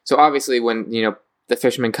activity. So obviously when, the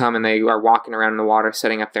fishermen come and they are walking around in the water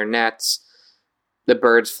setting up their nets, the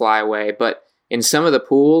birds fly away. But in some of the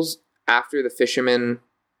pools, after the fishermen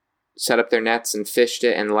set up their nets and fished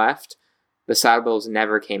it and left, the saddlebills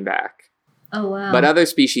never came back. Oh, wow. But other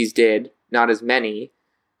species did, not as many.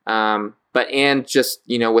 And just,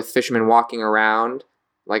 with fishermen walking around,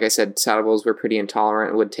 like I said, saddlebills were pretty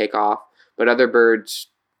intolerant and would take off. But other birds,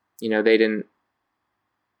 they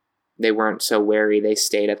weren't so wary. They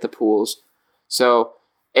stayed at the pools. So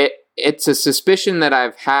it's a suspicion that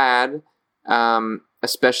I've had,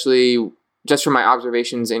 especially just from my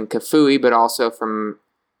observations in Kafue, but also from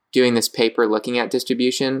doing this paper looking at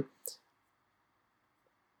distribution.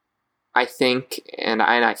 I think, and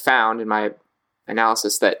I found in my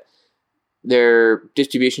analysis that their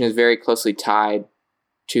distribution is very closely tied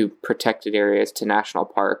to protected areas, to national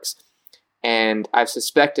parks. And I've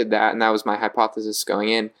suspected that, and that was my hypothesis going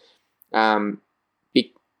in,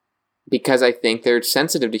 because I think they're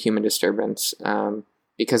sensitive to human disturbance,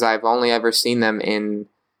 because I've only ever seen them in,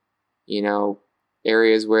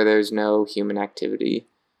 areas where there's no human activity.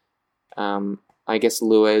 I guess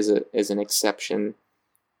Lua is an exception,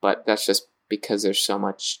 but that's just because there's so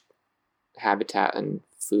much habitat and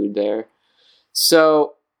food there.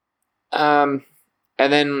 So, and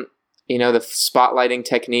then, the spotlighting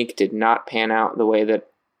technique did not pan out the way that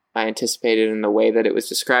I anticipated and the way that it was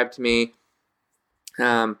described to me.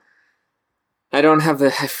 I don't have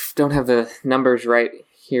the numbers right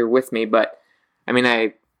here with me, but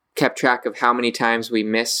I kept track of how many times we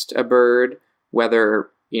missed a bird, whether,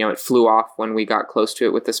 it flew off when we got close to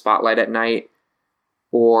it with the spotlight at night,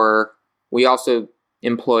 or we also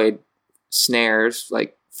employed snares,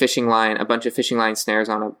 like a bunch of fishing line snares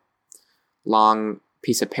on a long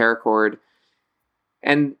piece of paracord.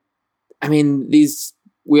 And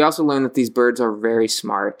we also learned that these birds are very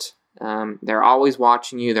smart. They're always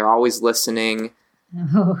watching you. They're always listening.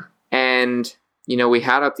 Oh. And, we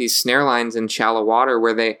had up these snare lines in shallow water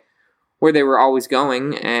where they were always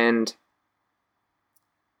going, and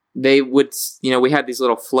they would, we had these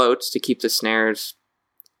little floats to keep the snares,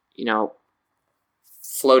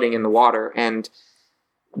 floating in the water, and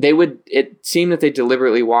it seemed that they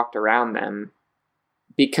deliberately walked around them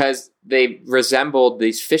because they resembled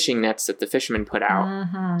these fishing nets that the fishermen put out.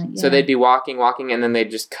 Yeah. So they'd be walking, and then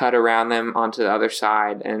they'd just cut around them onto the other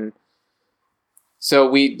side. And so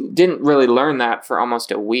we didn't really learn that for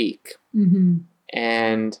almost a week. Mm-hmm.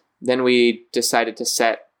 And then we decided to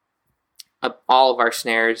set up all of our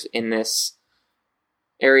snares in this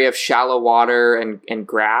area of shallow water and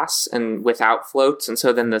grass and without floats. And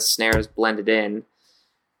so then the snares blended in.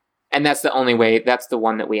 And that's the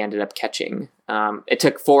one that we ended up catching. It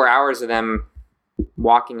took 4 hours of them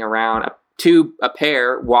walking around, a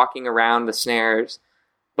pair walking around the snares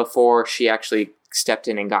before she actually stepped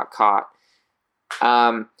in and got caught.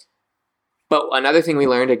 But another thing we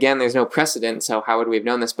learned, again, there's no precedent, so how would we have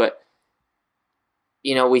known this? But,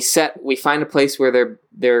 we find a place where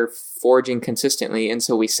they're foraging consistently, and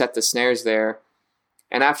so we set the snares there.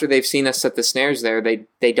 And after they've seen us set the snares there,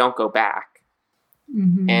 they don't go back.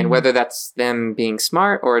 Mm-hmm. And whether that's them being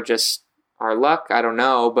smart or just our luck, I don't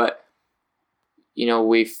know. But,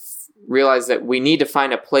 we've realized that we need to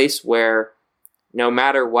find a place where no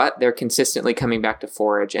matter what, they're consistently coming back to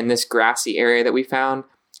forage. And this grassy area that we found,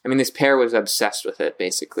 this pair was obsessed with it,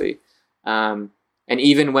 basically. And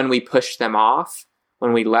even when we pushed them off,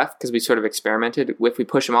 when we left, because we sort of experimented, if we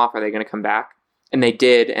push them off, are they going to come back? And they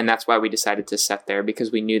did, and that's why we decided to set there,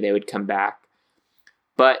 because we knew they would come back.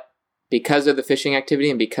 But because of the fishing activity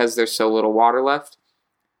and because there's so little water left,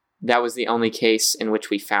 that was the only case in which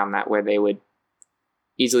we found that, where they would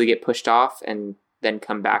easily get pushed off and then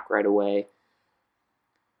come back right away.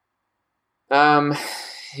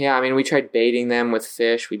 We tried baiting them with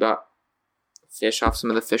fish. We bought fish off some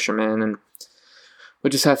of the fishermen, and we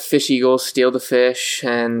just have fish eagles steal the fish.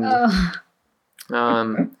 And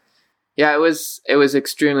it was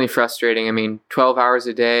extremely frustrating. 12 hours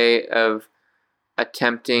a day of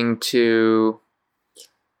attempting to,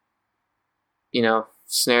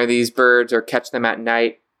 snare these birds or catch them at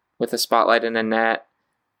night with a spotlight and a net,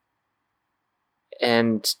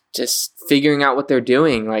 and just figuring out what they're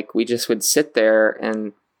doing. Like, we just would sit there,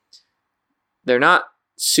 and they're not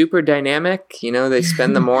super dynamic. They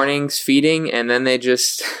spend the mornings feeding, and then they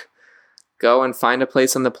just go and find a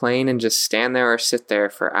place on the plane and just stand there or sit there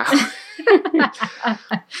for hours.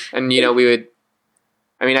 And, we would,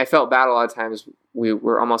 I felt bad a lot of times. We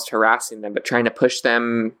were almost harassing them, but trying to push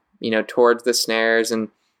them, towards the snares. And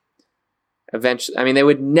eventually, they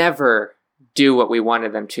would never do what we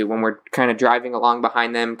wanted them to when we're kind of driving along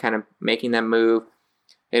behind them, kind of making them move.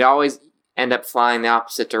 They'd always end up flying the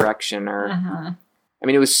opposite direction, or,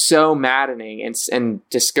 it was so maddening and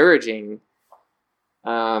discouraging.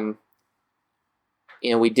 We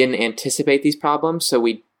didn't anticipate these problems, so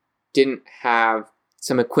we didn't have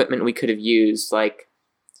some equipment we could have used, like,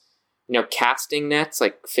 casting nets,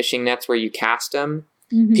 like fishing nets where you cast them.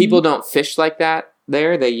 Mm-hmm. People don't fish like that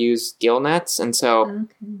there. They use gill nets. And so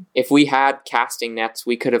if we had casting nets,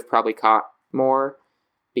 we could have probably caught more,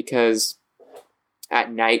 because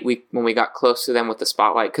at night, when we got close to them with the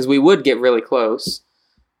spotlight, because we would get really close,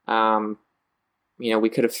 we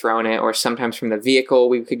could have thrown it, or sometimes from the vehicle,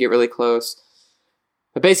 we could get really close.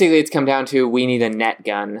 But basically, it's come down to we need a net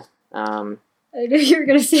gun. I knew you were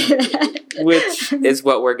going to say that. Which is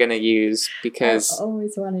what we're going to use, because I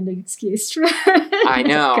always wanted an excuse for I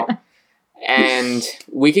know. And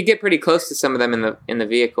we could get pretty close to some of them in the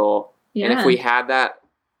vehicle. Yeah. And if we had that,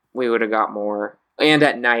 we would have got more. And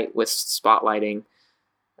at night with spotlighting.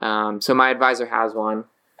 So my advisor has one.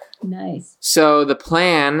 Nice. So the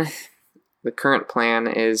current plan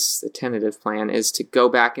the tentative plan is to go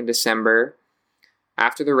back in December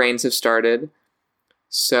after the rains have started.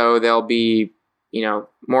 So there'll be,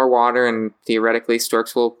 more water, and theoretically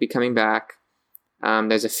storks will be coming back.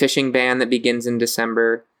 There's a fishing ban that begins in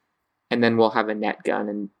December, and then we'll have a net gun,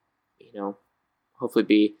 and,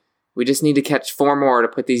 hopefully we just need to catch 4 more to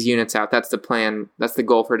put these units out. That's the plan. That's the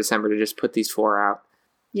goal for December, to just put these 4 out.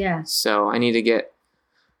 Yeah. So I need to get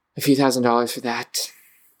a few $1,000s for that.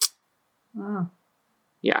 Wow.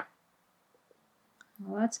 Yeah.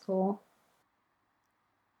 Well, that's cool.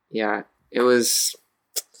 Yeah. It was,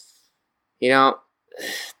 a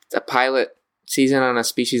pilot season on a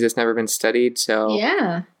species that's never been studied. So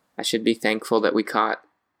yeah, I should be thankful that we caught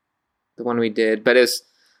the one we did. But it's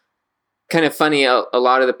kind of funny, a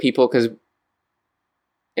lot of the people, because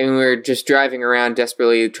we were just driving around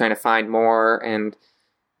desperately trying to find more, and,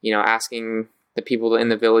 asking the people in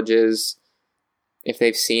the villages if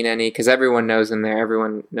they've seen any, because everyone knows them there.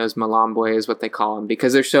 Everyone knows Malomboy is what they call them,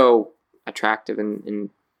 because they're so attractive, and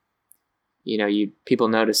people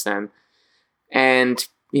notice them. And,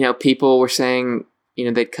 people were saying,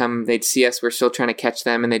 they'd see us, we're still trying to catch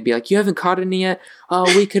them, and they'd be like, "You haven't caught any yet? Oh,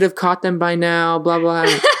 we could have caught them by now, blah, blah."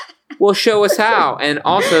 Well, show us how. And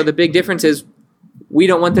also, the big difference is we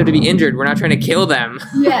don't want them to be injured. We're not trying to kill them.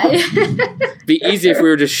 Yeah. It'd be easy if we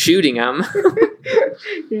were just shooting them.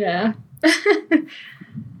 Yeah.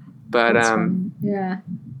 But, yeah.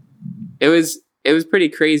 It was pretty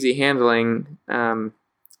crazy handling,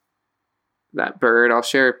 that bird. I'll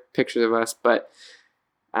share pictures of us, but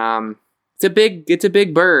it's a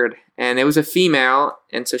big bird, and it was a female,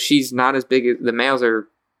 and so she's not as big as the males are.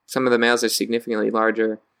 Some of the males are significantly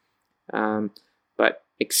larger, but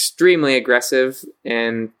extremely aggressive.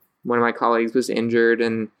 And one of my colleagues was injured,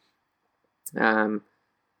 and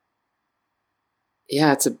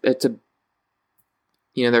it's a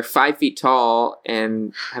they're 5 feet tall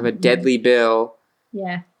and have a deadly bill.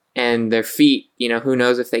 Yeah. And their feet, who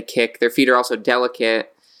knows if they kick. Their feet are also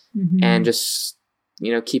delicate, and just,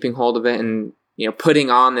 keeping hold of it and, putting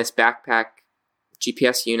on this backpack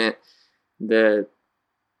GPS unit. The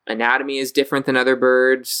anatomy is different than other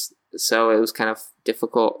birds, so it was kind of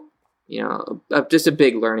difficult, just a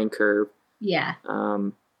big learning curve. Yeah.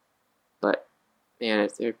 But, man,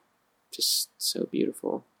 they're just so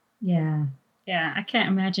beautiful. Yeah. Yeah, I can't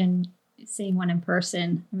imagine seeing one in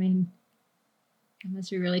person. It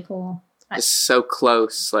must be really cool. Just so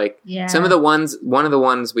close. Like, yeah. one of the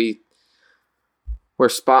ones we were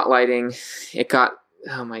spotlighting, it got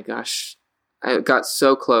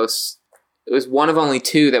so close. It was one of only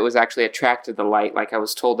 2 that was actually attracted to the light, like I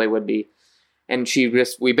was told they would be. And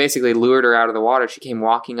we basically lured her out of the water. She came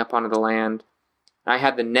walking up onto the land. I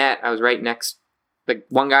had the net. I was right next. The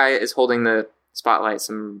one guy is holding the spotlight,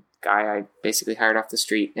 some guy I basically hired off the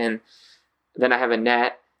street. And then I have a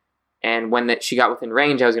net. And when she got within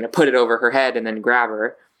range, I was going to put it over her head and then grab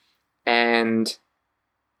her. And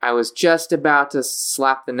I was just about to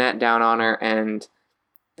slap the net down on her, and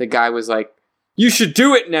the guy was like, "You should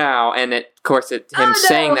do it now." And of course,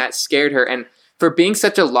 saying that scared her. And for being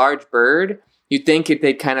such a large bird, you'd think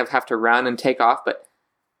they'd kind of have to run and take off, but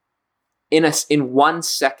in 1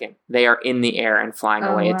 second, they are in the air and flying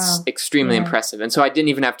away. Wow. It's extremely impressive. And so I didn't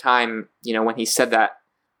even have time, when he said that,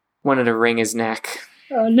 wanted to wring his neck.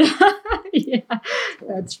 Oh no. Yeah.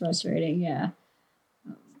 That's frustrating. Yeah.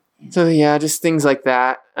 So yeah, just things like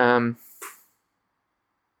that.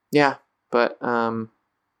 Yeah, but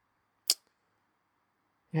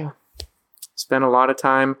yeah, spent a lot of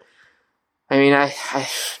time. I mean, I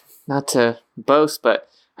not to boast, but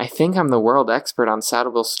I think I'm the world expert on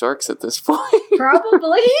saddlebill storks at this point.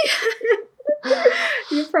 Probably.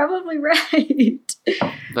 You're probably right.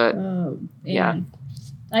 But yeah,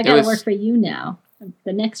 I gotta work for you now. I'm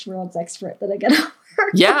the next world's expert that I gotta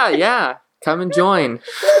work. Yeah. Come and join.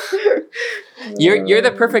 You're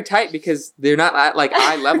the perfect height because they're not at like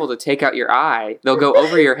eye level to take out your eye. They'll go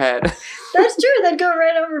over your head. That's true. They'd go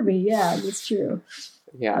right over me. Yeah, that's true.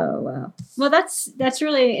 Yeah. Oh wow. Well, that's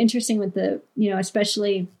really interesting with the,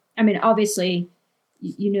 especially. I mean, obviously,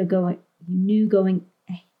 you knew going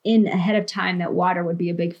in ahead of time that water would be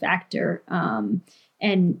a big factor,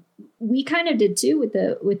 and we kind of did too with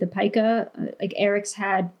the pika. Like Eric's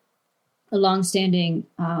had a longstanding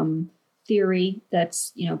theory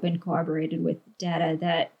that's been corroborated with data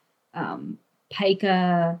that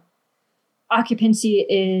pika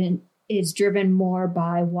occupancy is driven more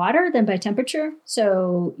by water than by temperature.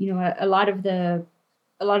 So a lot of the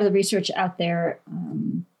research out there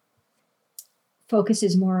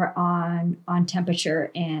focuses more on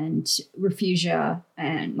temperature and refugia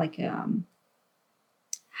and like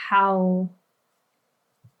how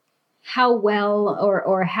well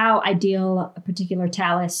or how ideal a particular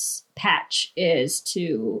talus patch is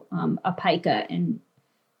to a pika, and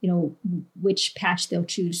which patch they'll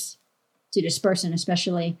choose to disperse in,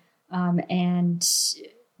 especially. And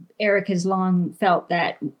Eric has long felt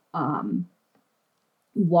that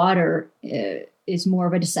water is more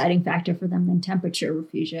of a deciding factor for them than temperature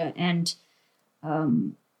refugia. And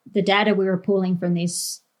the data we were pulling from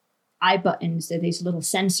these eye buttons, these little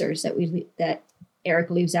sensors that Eric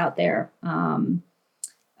leaves out there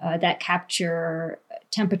that capture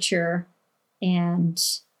temperature and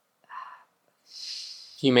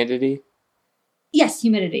humidity. Yes,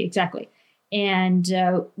 humidity, exactly. And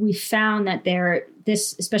we found that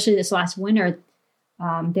especially this last winter,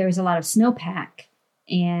 there was a lot of snowpack,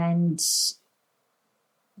 and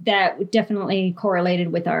that definitely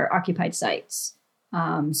correlated with our occupied sites.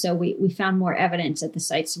 So we found more evidence at the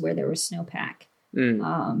sites where there was snowpack.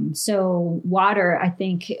 So water, I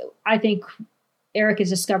think Eric is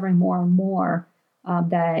discovering more and more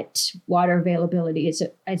that water availability is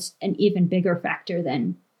an even bigger factor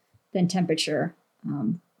than temperature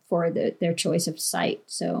for their choice of site.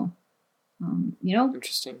 So,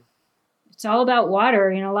 interesting. It's all about water.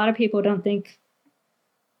 A lot of people don't think,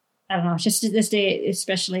 I don't know, it's just this day,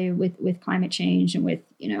 especially with climate change and with,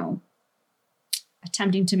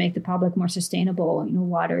 attempting to make the public more sustainable.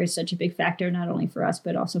 Water is such a big factor, not only for us,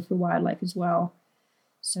 but also for wildlife as well.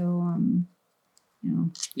 So,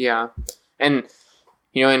 Yeah. And,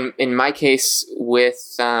 in my case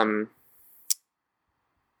with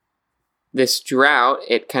this drought,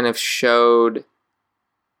 it kind of showed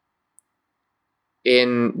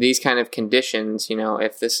in these kind of conditions,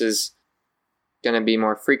 if this is going to be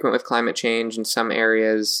more frequent with climate change in some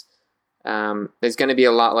areas, there's going to be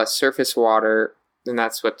a lot less surface water, and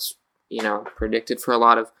that's what's predicted for a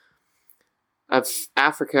lot of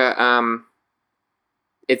Africa.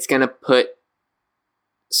 It's going to put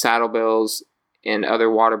saddlebills and other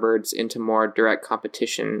water birds into more direct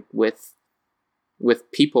competition with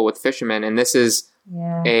people, with fishermen, and this is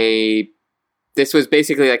this was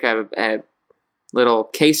basically like a little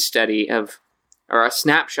case study or a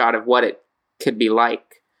snapshot of what it could be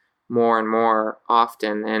like more and more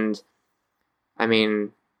often. And I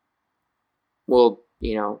mean, we'll,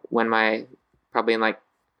 probably in like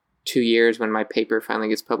 2 years when my paper finally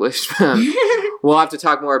gets published, we'll have to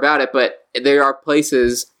talk more about it. But there are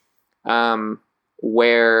places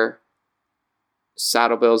where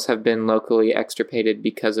saddlebills have been locally extirpated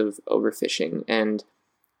because of overfishing, and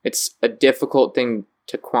it's a difficult thing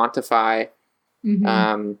to quantify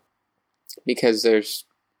because there's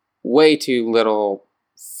way too little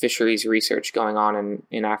fisheries research going on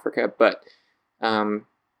in Africa. But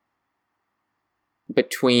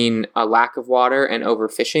between a lack of water and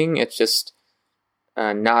overfishing, it's just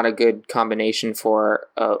not a good combination for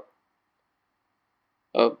a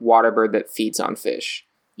water bird that feeds on fish.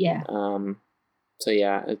 Yeah. So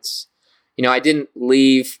yeah, it's, I didn't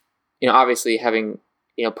leave, obviously having,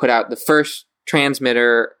 put out the first tracking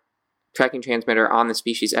transmitter on the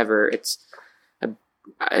species ever. It's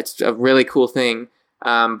a really cool thing.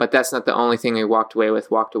 But that's not the only thing I walked away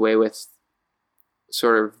with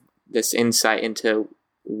sort of this insight into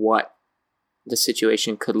what the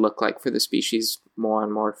situation could look like for the species more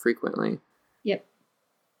and more frequently. Yep.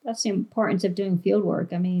 the importance of doing field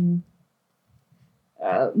work. I mean,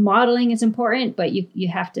 modeling is important, but you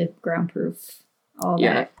have to ground proof all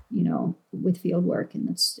that, with field work. And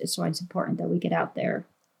that's why it's important that we get out there.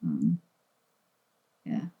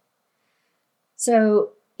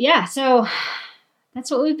 So that's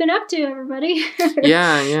what we've been up to, everybody.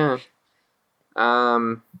 Yeah.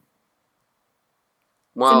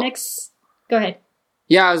 Well, so next, go ahead.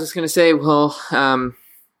 Yeah, I was just going to say, well, I'm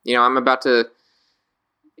about to,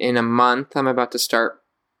 in a month, I'm about to start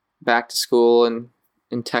back to school in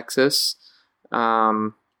Texas.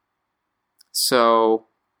 So,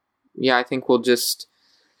 yeah, I think we'll just...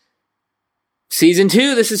 Season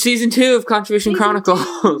 2! This is Season 2 of Conservation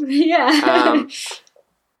Chronicles! Yeah.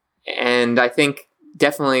 And I think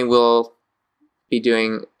definitely we'll be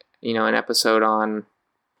doing, an episode on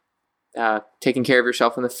taking care of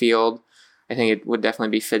yourself in the field. I think it would definitely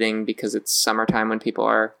be fitting because it's summertime when people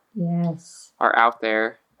are out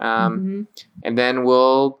there. And then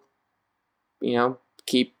we'll,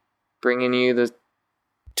 keep bringing you the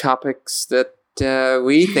topics that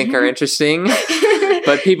we think are interesting.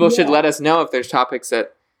 But people should let us know if there's topics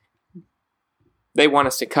that they want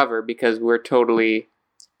us to cover, because we're totally,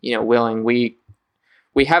 willing. We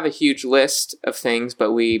have a huge list of things,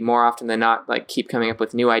 but we more often than not keep coming up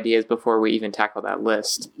with new ideas before we even tackle that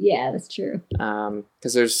list. Yeah, that's true.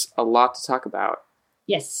 Because there's a lot to talk about.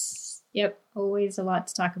 Yes. Yep. Always a lot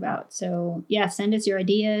to talk about. So yeah, send us your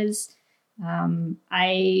ideas.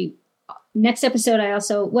 Next episode,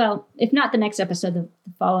 if not the next episode, the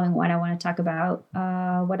following one, I want to talk about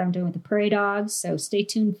what I'm doing with the prairie dogs. So stay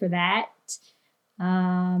tuned for that,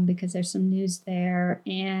 because there's some news there.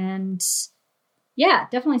 And yeah,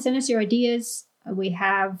 definitely send us your ideas. We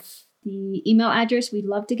have the email address. We'd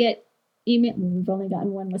love to get email. We've only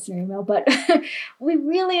gotten one listener email, but we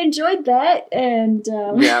really enjoyed that. And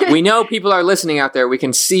yeah, we know people are listening out there. We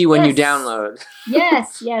can see when you download.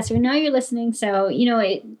 yes, we know you're listening. So,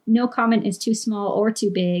 no comment is too small or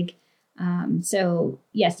too big. So,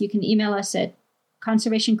 yes, you can email us at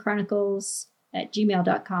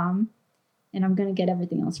conservationchronicles@gmail.com. And I'm going to get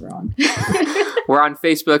everything else wrong. We're on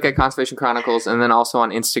Facebook at Conservation Chronicles, and then also on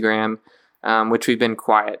Instagram, which we've been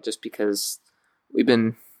quiet just because we've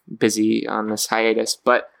been busy on this hiatus.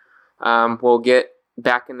 But we'll get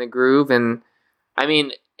back in the groove. And I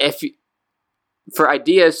mean, for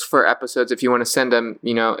ideas for episodes, if you want to send them,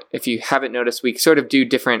 if you haven't noticed, we sort of do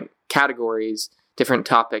different categories, different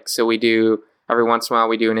topics. So we do, every once in a while,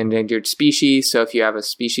 we do an endangered species. So if you have a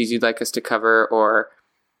species you'd like us to cover, or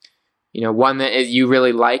one that you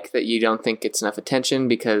really like that you don't think gets enough attention,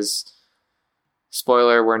 because,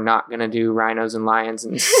 spoiler, we're not going to do rhinos and lions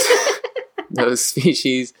and those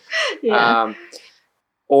species. Yeah.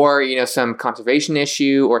 Or, some conservation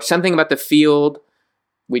issue or something about the field.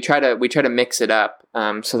 We try to mix it up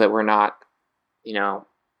so that we're not,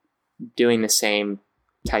 doing the same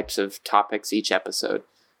types of topics each episode.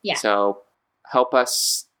 Yeah. So help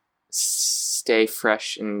us stay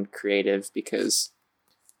fresh and creative, because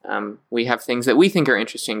we have things that we think are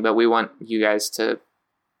interesting, but we want you guys to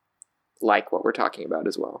like what we're talking about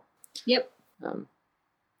as well. Yep.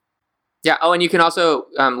 Yeah. Oh, and you can also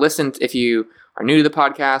listen if you are new to the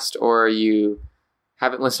podcast or you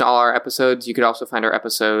haven't listened to all our episodes. You could also find our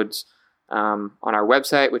episodes on our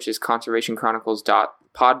website, which is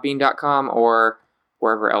conservationchronicles.podbean.com, or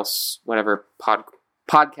wherever else, whatever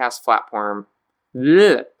podcast platform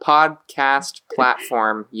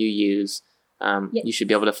you use. You should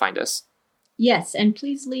be able to find us. Yes, and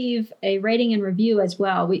please leave a rating and review as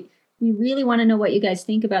well. We really want to know what you guys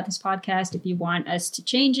think about this podcast, if you want us to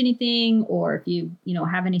change anything, or if you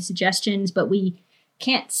have any suggestions, but we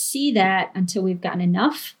can't see that until we've gotten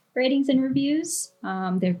enough ratings and reviews.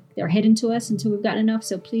 They're hidden to us until we've gotten enough,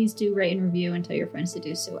 so please do rate and review and tell your friends to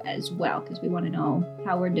do so as well, because we want to know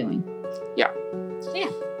how we're doing. Yeah. So,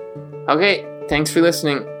 yeah. Okay, thanks for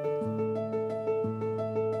listening.